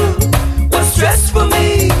do was stress for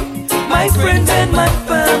me, my friends and my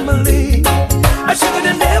family. I should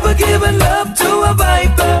have never given love to a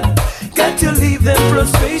viper, got to leave them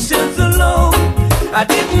frustrations alone. I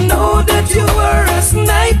didn't know that you were a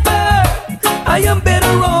sniper. I am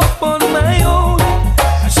better off on my own.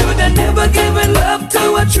 I should have never given love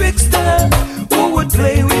to a trickster who would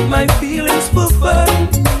play with my feelings for fun.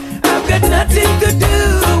 I've got nothing to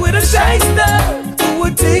do with a shyster who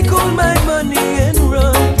would take all my money and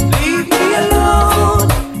run. Leave me alone,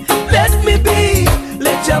 let me be.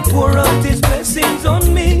 Let Jah pour out His blessings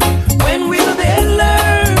on me. When will they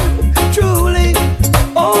learn? Truly,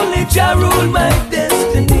 only Jah rule my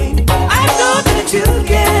destiny. I know that you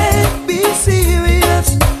can't be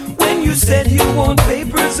serious when you said you want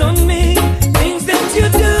papers on me. Things that you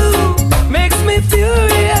do makes me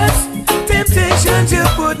furious. Temptations you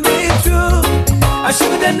put me through. I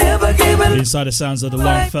should have never given. Inside the sounds of the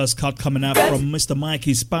long first cut coming out from Mr.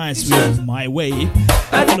 Mikey Spice with My Way,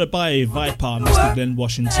 followed by Viper, Mr. Glenn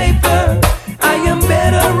Washington. I am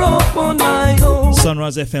better off on my own.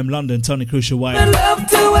 Sunrise FM London, Tony Crucial White.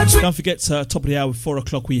 Don't forget, top of the hour, 4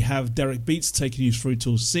 o'clock, we have Derek Beats taking you through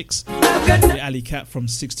till 6. The Alley Cat from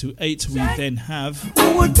 6 to 8. We then have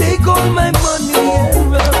take all my money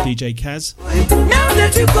DJ Kaz now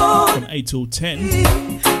that you go from 8 till 10.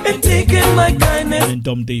 And taking my kindness. And then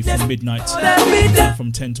Dom D from midnight.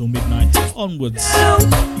 From 10 till midnight onwards.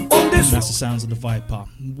 That's the sounds of the Viper.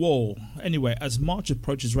 Whoa. Anyway, as March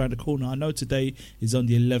approaches around the corner, I know today is on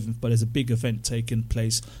the 11th, but there's a big event taking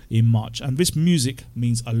place in March. And this music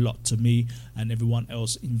means a lot to me and everyone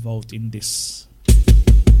else involved in this.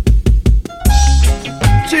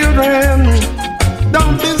 Children,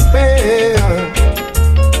 don't despair.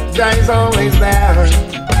 Jah is always there.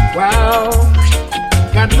 Wow,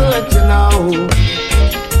 got to let you know.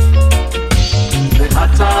 The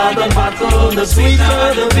hotter the battle, the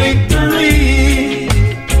sweeter the victory.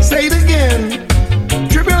 Say it again.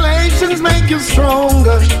 Tribulations make you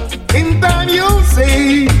stronger. In time you'll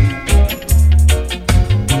see.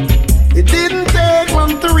 It didn't take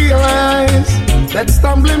long to realize that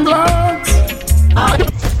stumbling blocks are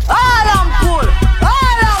All I'm pull.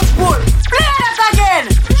 Play that again.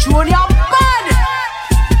 Show your bad.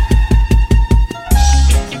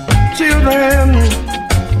 Children,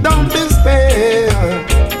 don't despair.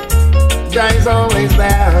 is always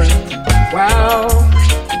there. Wow,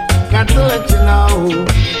 got to let you know.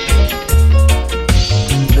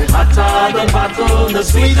 The hotter the battle, the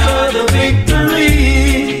sweeter the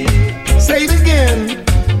victory. Say it again.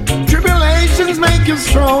 Tribulations make you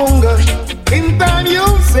stronger. In time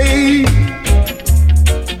you'll see.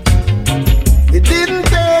 It didn't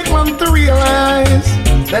take long to realize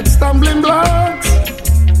that stumbling blocks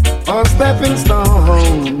are stepping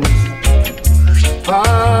stones.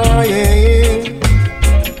 Ah, yeah.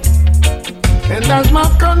 And as my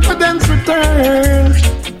confidence returns,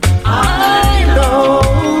 I know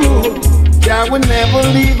I will never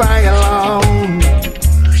leave I alone.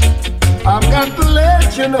 I've got to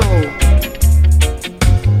let you know.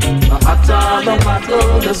 The hotter the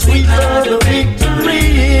battle, the sweeter the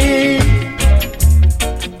victory.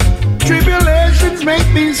 Tribulations make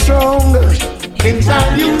me stronger. In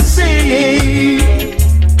time you see.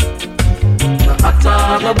 The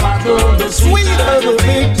hotter the battle, the sweeter the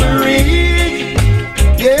victory.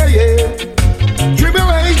 Yeah, yeah.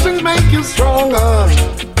 Tribulations make you stronger.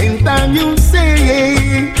 In time you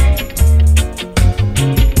see.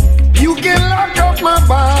 You can lock up my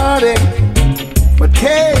body, but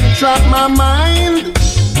can't trap my mind.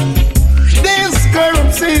 This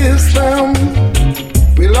corrupt system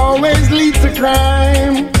will always lead to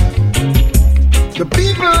crime. The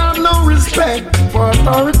people have no respect for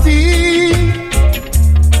authority.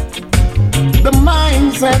 The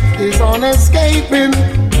mindset is on escaping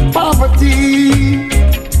poverty.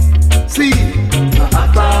 See, the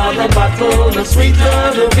hotter the battle, the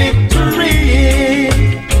sweeter the victory.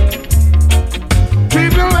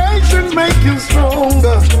 Tribulations make you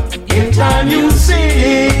stronger. In time you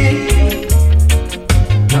see.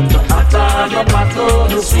 The hotter the battle,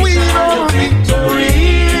 the sweeter the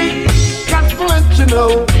victory. Got to let you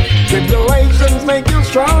know, tribulations make you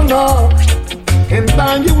stronger. In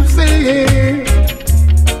time you see.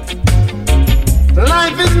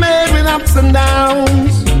 Life is made with ups and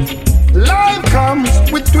downs. Life comes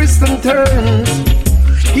with twists and turns.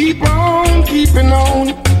 Keep on keeping on.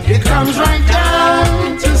 It comes right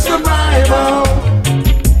down to survival.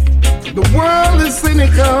 The world is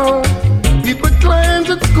cynical. People claim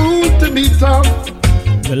it's cool to be tough.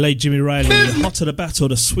 The late Jimmy Riley, the hotter the battle,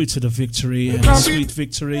 the sweeter the victory, and the sweet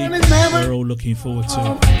victory we're all looking forward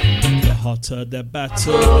to. The hotter the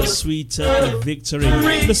battle, the sweeter the victory.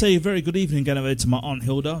 Let's say a very good evening again to my Aunt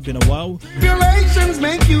Hilda. Been a while. Tribulations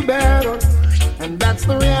make you better, and that's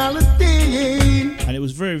the reality. And it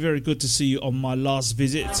was very, very good to see you on my last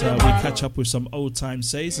visit. We catch up with some old time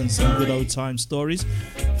says and some good old time stories.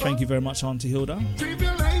 Thank you very much, Auntie Hilda.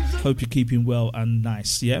 Hope you're keeping well and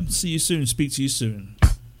nice. Yeah, see you soon. Speak to you soon.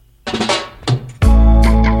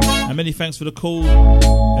 And many thanks for the call.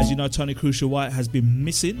 As you know, Tony Crucial White has been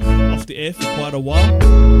missing off the air for quite a while.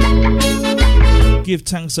 Give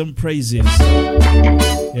thanks and praises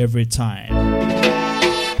every time.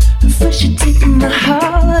 First you take my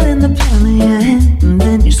heart and the palm of your hand, and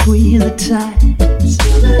then you squeeze it tight.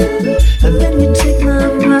 And then you take my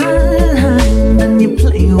mind and you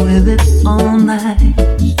play with it all night.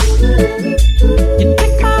 You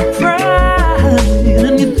take my pride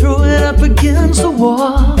and you throw it up against the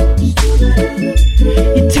wall.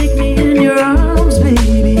 You take me in your arms,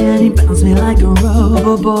 baby, and you bounce me like a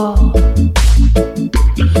rubber ball.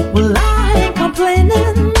 Well, I ain't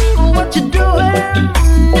complaining what you're doing,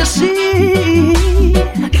 you see,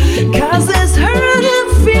 'cause this hurting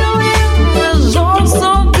feeling is all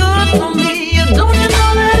so good for me. Don't you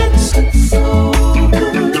know that it's so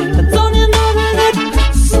good? Don't you know that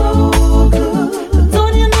it's so good?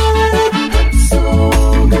 Don't you know that it's so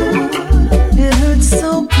good? It hurts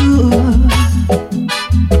so good.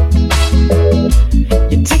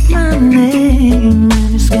 You take my name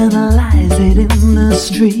and you scandalize it in the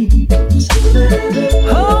streets.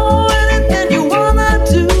 Oh, anything you wanna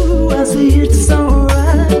do, I say it's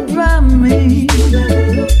alright by me.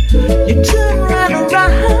 You turn right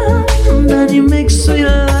around and you make sweet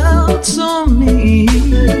love to me.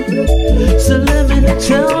 So let me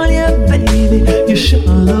tell you, baby, you sure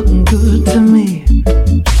looking good to me.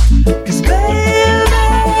 'Cause baby,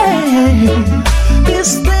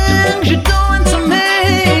 these things you're doing to me,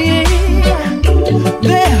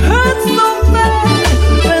 they hurt so bad,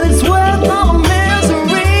 but it's worth all the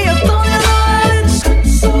misery. Don't you know that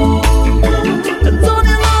it's so good? Don't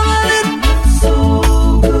you know that it's so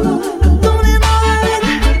good? Don't you know that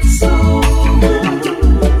it's so good?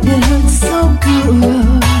 It hurts so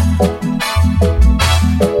good.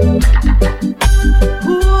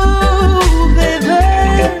 Ooh.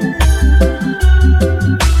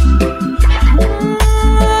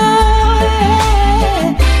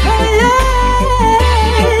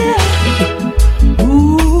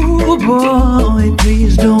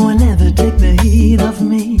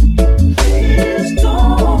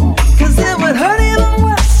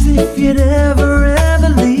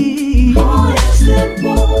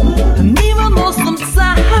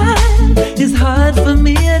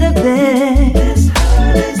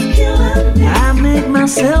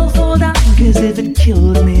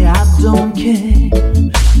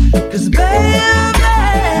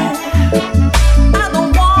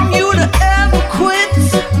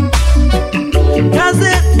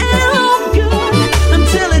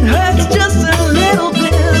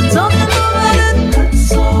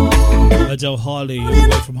 Farley, all the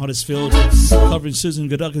way from Huddersfield, covering Susan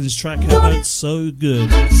Goodhuggins' track It Hurts So Good.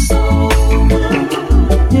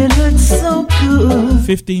 It hurts so good.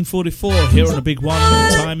 15:44 here on the big one.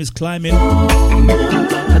 Time is climbing.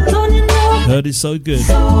 Heard it so good.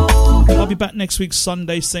 I'll be back next week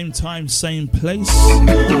Sunday, same time, same place.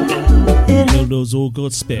 Till those all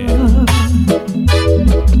God spare.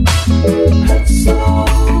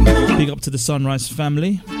 Big up to the Sunrise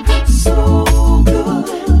family.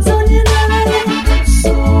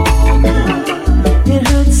 It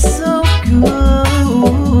hurts so good.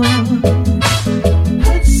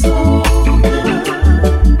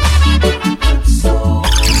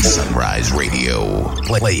 Sunrise Radio,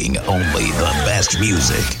 playing only the best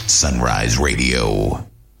music. Sunrise Radio.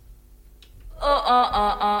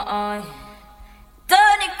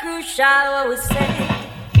 Tony Crucial, what we say?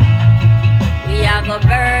 We are gonna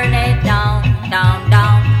burn it down, down,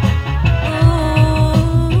 down.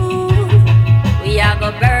 Ooh, we are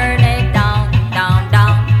gonna burn it down, down,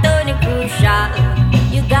 down. Tony Crucial,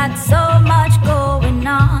 you got so much going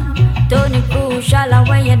on. Tony Crucial,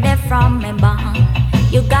 where you there from me, bang?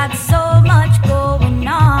 You got so much going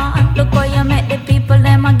on. Look how you make the people,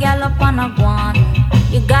 them a gallop on a guan.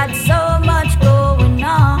 You got so much going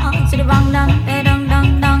on. See the bang dang, they dang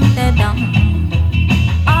dang dang, they dang.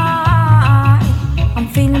 I'm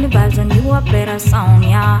feeling the vibes and you a better sound,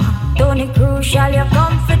 yeah. Tony Crucial, you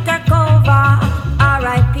come for take over.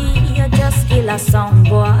 R.I.P. you just kill a song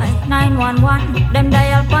boy. 911, them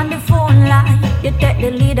dial on the phone line. You take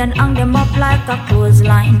the lead and hang them up like a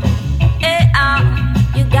clothesline.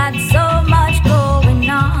 You got so much going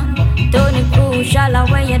on. Tony Crucial,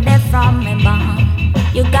 where you there from me, bang?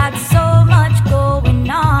 You got so much going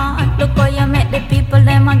on. Look how you make the people,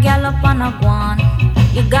 them a gallop on a guan.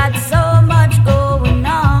 You got so much going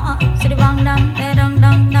on. See the bang dang, they dang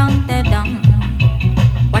dang dang, they dang.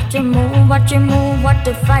 Watch you move, watch you move, what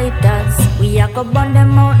the fighters. We are go burn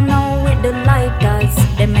them out now with the lighters.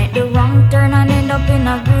 They make the wrong turn and end up in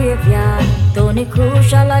a graveyard. Tony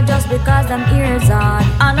Crucial just because them ears on.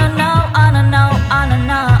 I don't know, I don't know, I don't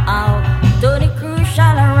know. Tony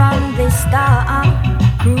Crucial around this star.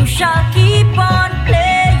 Crucial keep on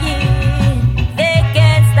playing. They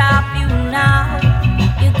can't stop you now.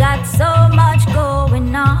 You got so much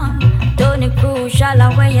going on. Tony Crucial,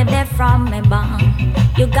 where you there from me, bang?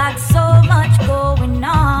 You got so much going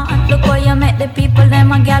on. Look how you make the people,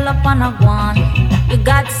 them a gallop on a guan. You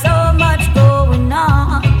got so much going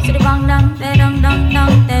on. See the bang dang, they dang dang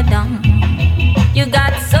dang, they dang. You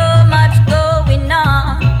got so much going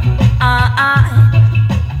on.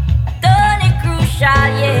 Tony Crucial,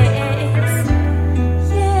 yes.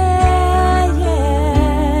 Yeah,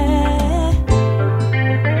 yeah.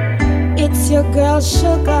 It's your girl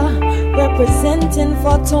Sugar, representing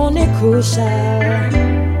for Tony Crucial.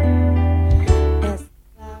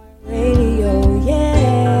 Radio, yeah.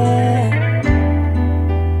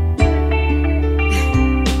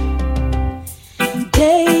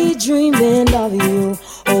 Daydreaming of you.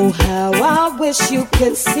 Oh, how I wish you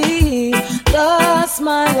could see the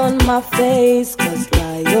smile on my face, 'cause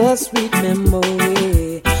by your sweet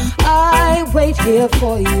memory I wait here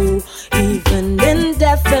for you, even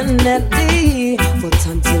indefinitely. But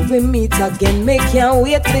until we meet again, me can't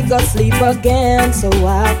wait to go sleep again, so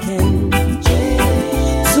I can dream.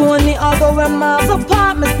 20 other miles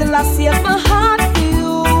apart, me still I save my heart for you.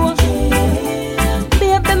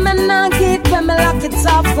 Baby, me not get when me lock it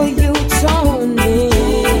up for you, Tony.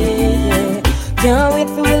 Can't wait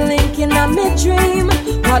for we link in a me dream.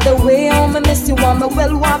 By the way, I miss you, I'm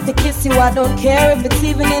well want to kiss you. I don't care if it's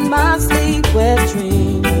even in my sleep wet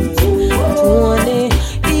dreams. 20,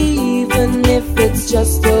 even if it's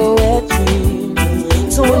just a wet dream.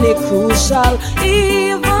 Tony Crucial,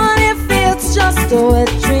 even if it's just a wet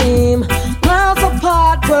dream. Miles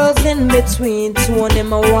apart, worlds in between. 20, I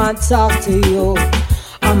want to talk to you.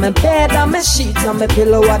 I'm a bed, I'm a sheet, I'm a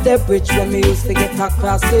pillow at the bridge when we used to get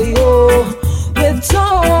across to you. With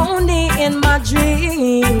Tony in my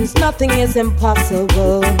dreams, nothing is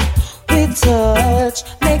impossible. We touch,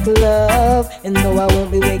 make love, and though I won't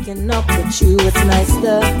be waking up with you, it's nice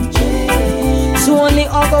to dream. 20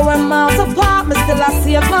 other miles apart, but still I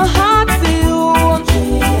save my heart for you.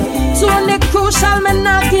 20 Crucial, me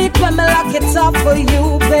not get when me lock it up for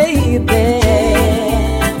you, baby.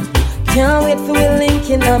 Can't wait for we link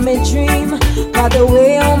in a me dream. By the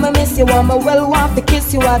way, I miss you, I'm a well want to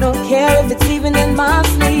kiss you. I don't care if it's even in my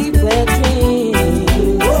sleep wet dreams.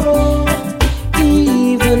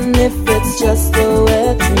 Even if it's just a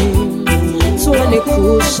wet dream. 20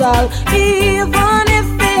 Crucial, even if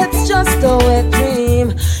it's just a wet dream.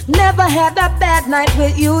 Never had a bad night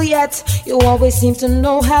with you yet. You always seem to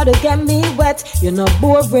know how to get me wet. You're not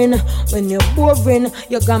boring. When you're boring,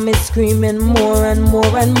 you got me screaming more and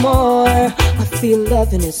more and more. I feel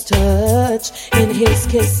love in his touch. In his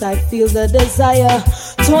kiss, I feel the desire.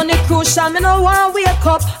 Tony Crucial, me no want wake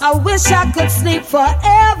up. I wish I could sleep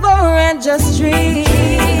forever and just dream.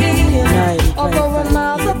 Although we're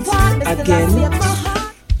miles apart, me still I save my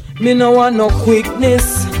heart. Me no want no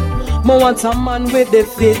quickness. Me want a man with the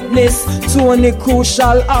fitness. Tony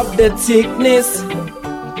Crucial of the thickness.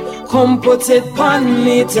 Come put it on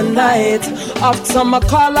me tonight. After me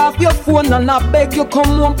call off your phone and I beg you come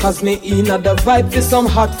home, cause me inna the vibe for some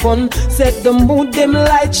hot fun. Set the mood dim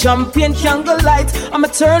light, champagne candle light. I'ma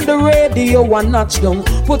turn the radio one notch down.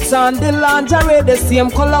 Put on the lingerie, the same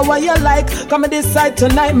color what you like. Come decide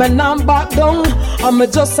tonight, man, I'm back down. I'ma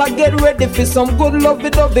just get ready for some good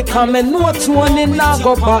lovey-dovey. Come and know Tony now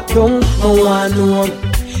go back down. No one know.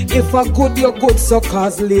 If I good, you're good, so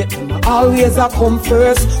cause late always I come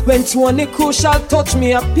first. When Tony Crucial touch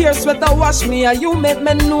me, I pierce sweater wash me, and you make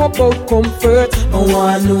me know about comfort. No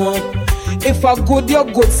one know. If I good, you're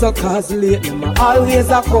good, so cause late always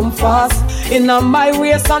I come fast. In my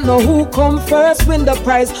race, I know who come first. Win the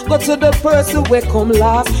prize, go to the person where come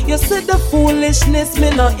last. You see the foolishness me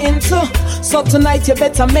not into. So tonight you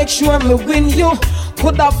better make sure me win you.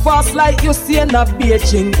 Could have fast like you see in a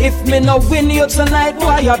Beijing. If me no win you tonight,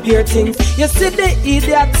 why you beer things? You see the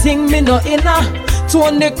idiot thing, me no inna.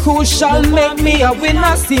 Tony Crucial make me a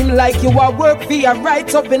winner. Seem like you a work for your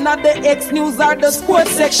right up in the X News or the sports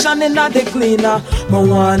section in the cleaner. Me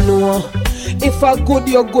want know. If I good,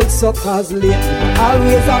 you're good, so cause late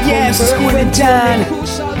always I come Yes, first. Squid John.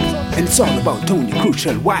 And it's all about Tony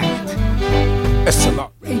Crucial White. SLR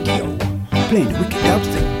Radio. Playing the wicked dub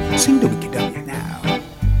thing. Sing the wicked dub here now.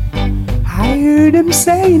 I heard them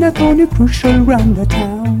saying that Tony Crucial run the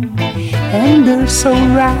town. And they're so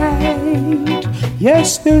right.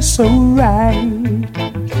 Yes, they're so right.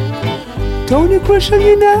 Tony Crucial,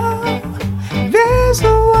 you know, there's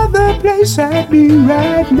no other place I'd be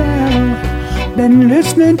right now than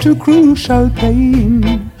listening to Crucial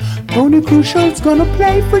playing. Tony Crucial's gonna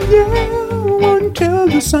play for you until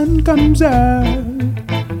the sun comes out.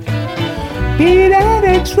 Be that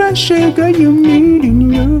extra sugar you need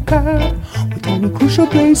in your cup. With Tony Crucial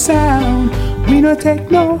play sound, we don't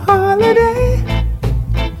take no holiday.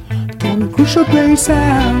 Tony Crucial play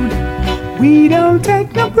sound, we don't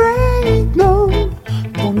take no break, no.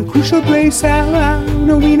 Tony Crucial play sound,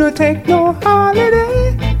 no, we don't take no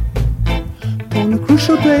holiday. Tony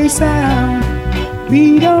Crucial play sound,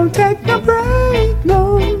 we don't take no break,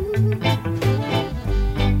 no.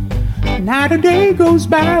 Not a day goes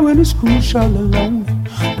by when it's Crucial alone.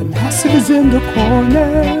 The massive is in the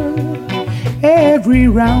corner, every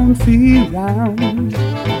round, feel round.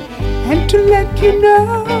 And to let you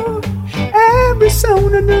know, every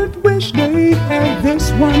sound on earth wish they had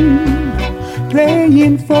this one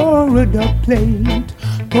playing for a dub plate.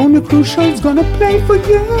 Tony Crucial's gonna play for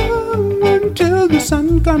you until the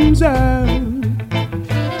sun comes out.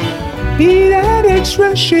 Be that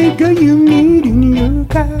extra sugar you need in your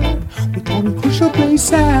cup. With Tony Crucial play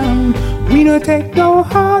sound, we don't take no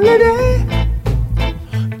holiday.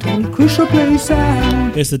 Tony Crucial play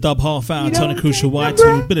sound. It's the dub half hour, Tony Crucial White.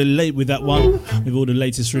 We're a bit late with that one, with all the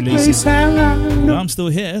latest releases. But I'm still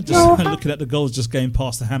here, just looking at the goals, just going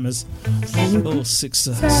past the Hammers. Oh,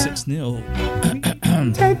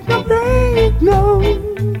 6-0. Take no break, no.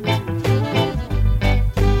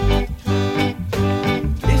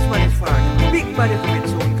 This one is for the big body for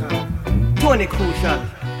its own car. Tony Crucial,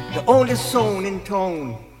 the only sound in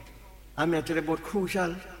town. I'm here to tell you about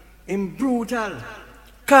Crucial in brutal.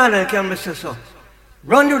 Colonel can be so.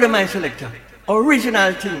 Run to the my selector.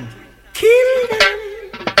 Original team. Kill them.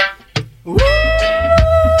 Woo!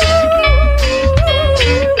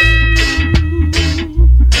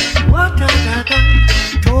 What a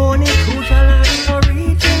Tony Crucial and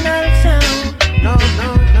original sound. No.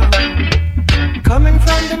 Coming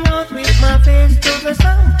from the north with my face to the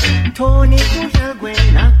south. Tony Crucial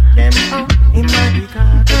going knock them out in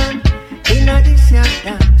Madikagan. In a this year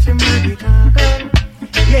dance in Madikagan.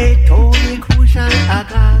 Yeah, Tony Crucial a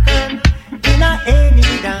gagan. In a any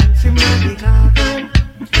dance in Madikagan.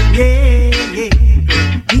 Yeah.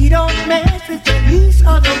 He don't mess with the east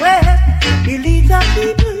or the west. He leads the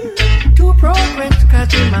people to progress.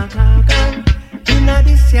 Cause in a gagan. In a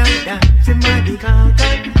this year dance in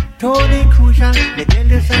Madikagan. Tony Crucial, the tell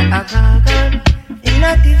you say a gagan. In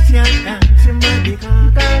a this year dance in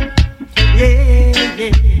Madikagan. Yeah.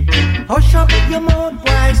 Hush up your mouth,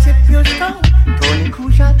 boy, sip your stone. Tony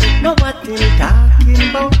Crucial, know what him talking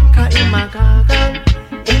about. Cause him a gagan.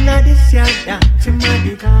 Inna this yard dance,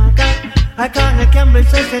 Muddy Gaga. I can't Campbell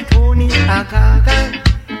says a Tony Agaga.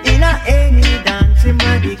 Inna any dance,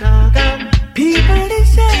 Muddy Gaga. People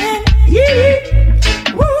listen, yeah.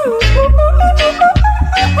 Woo.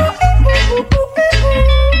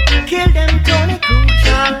 Kill them Tony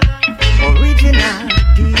Crucial, original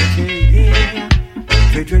DJ, yeah.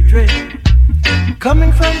 Dre.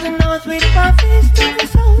 Coming from the north with puffins to the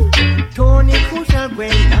south. Tony Crucial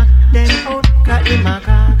when knock them out.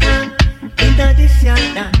 Kaimagaga. Inna this yard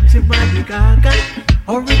dance, Muddy Gaga.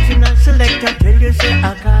 Original selector tell you say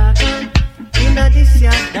Agaga. Inna this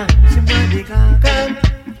yard dance, Muddy Gaga.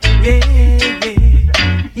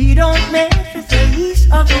 Yeah. He don't mess with the east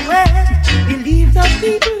or the west. He leaves the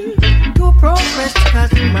people to progress.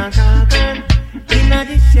 Kaimagaga. Inna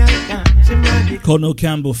this yard dance, Muddy Gaga. Cornel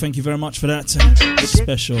Campbell, thank you very much for that. It's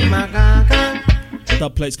special.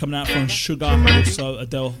 Dub plates coming out from Sugar, also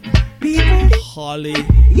Adele, Harley.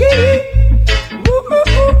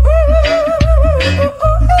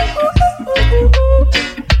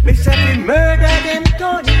 Murder them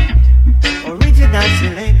Tony, original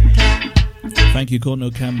selector. Thank you,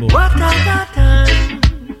 Cornel Campbell.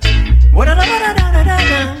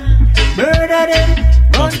 Murder them.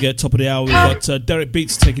 Don't forget, top of the hour, we've got Derek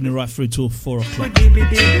Beats taking it right through till 4 o'clock.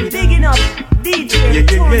 Digging up DJ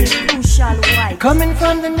Tony Crucial White. Coming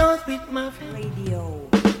from the north with my radio.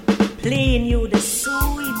 Playing you the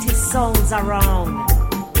sweetest songs around.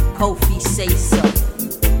 Kofi say so.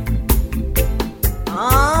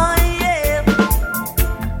 Oh yeah.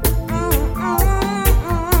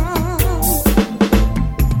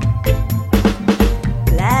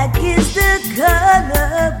 Black is the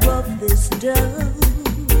color of this dove.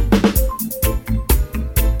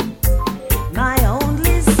 My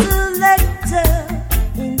only selector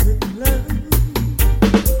in the club.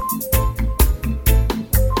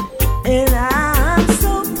 And I'm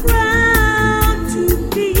so proud to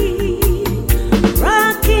be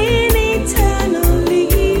rocking eternally.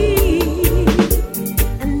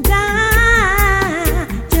 And I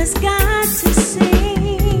just got to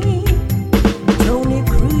sing. Tony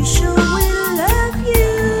Crucial will love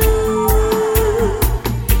you.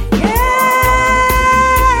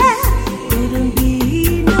 Yeah, couldn't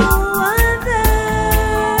be no other.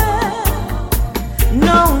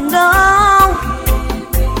 No.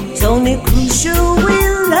 Tony Crucial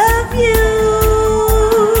will love you.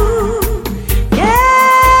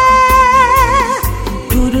 Yeah,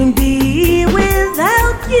 couldn't be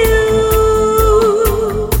without you.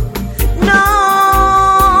 No,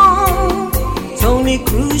 Tony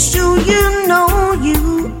Crucial, you know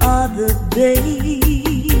you are the base.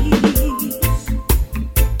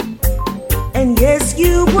 And yes,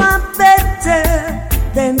 you are better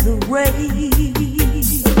than the race.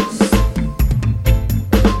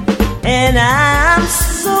 And I'm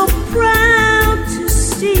so proud to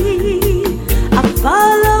see I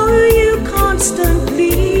follow you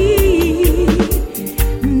constantly.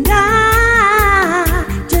 And I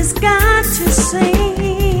just got to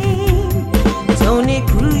sing. Tony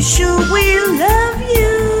Crucial will love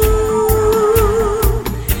you.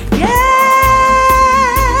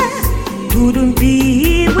 Yeah, couldn't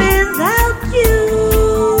be without you.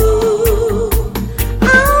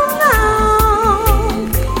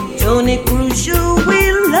 Tony Crucial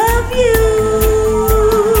will love you.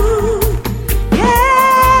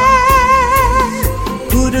 Yeah,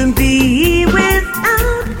 couldn't be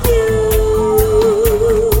without you.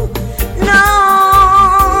 No.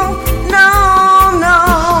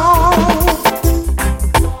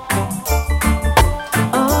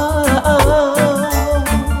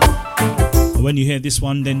 When you hear this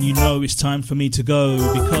one, then you know it's time for me to go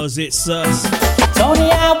because it's Tony,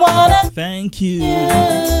 I wanna thank you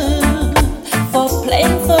for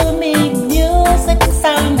playing for me music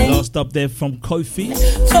sounding. Last up there from Kofi.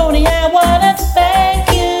 Tony, I wanna thank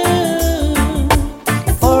you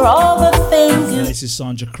for all the things you This is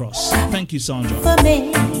Sandra Cross. Thank you, Sandra. for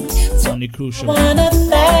me. Tony Crucial. Wanna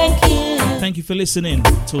thank you. Thank you for listening.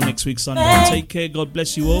 Till next week Sunday. Take care. God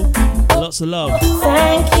bless you all. Lots of love.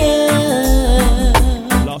 Thank you.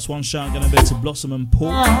 Last one shout gonna go to Blossom and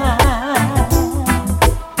Paul.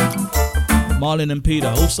 Marlon and Peter.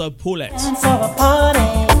 Also Paulette. For a party,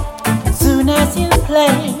 as soon as you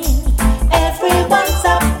play, everyone's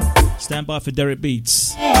up. Stand by for Derek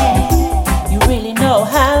Beats. You really know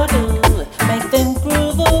how to make them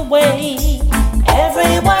groove away.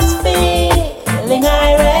 Everyone's feeling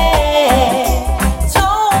irate.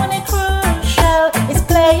 Tony Crucial is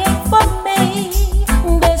playing for me.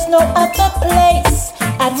 There's no other place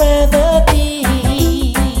I'd rather be.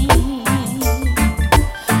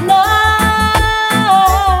 No,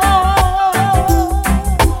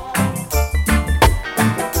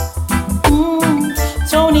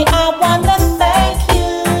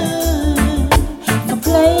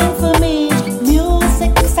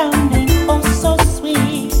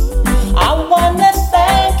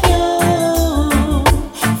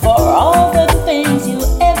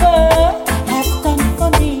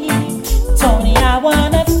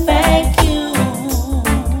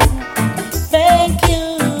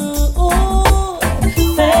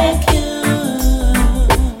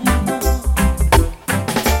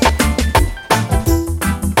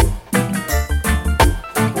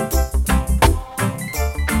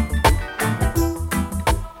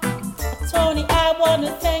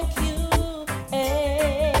 gonna say.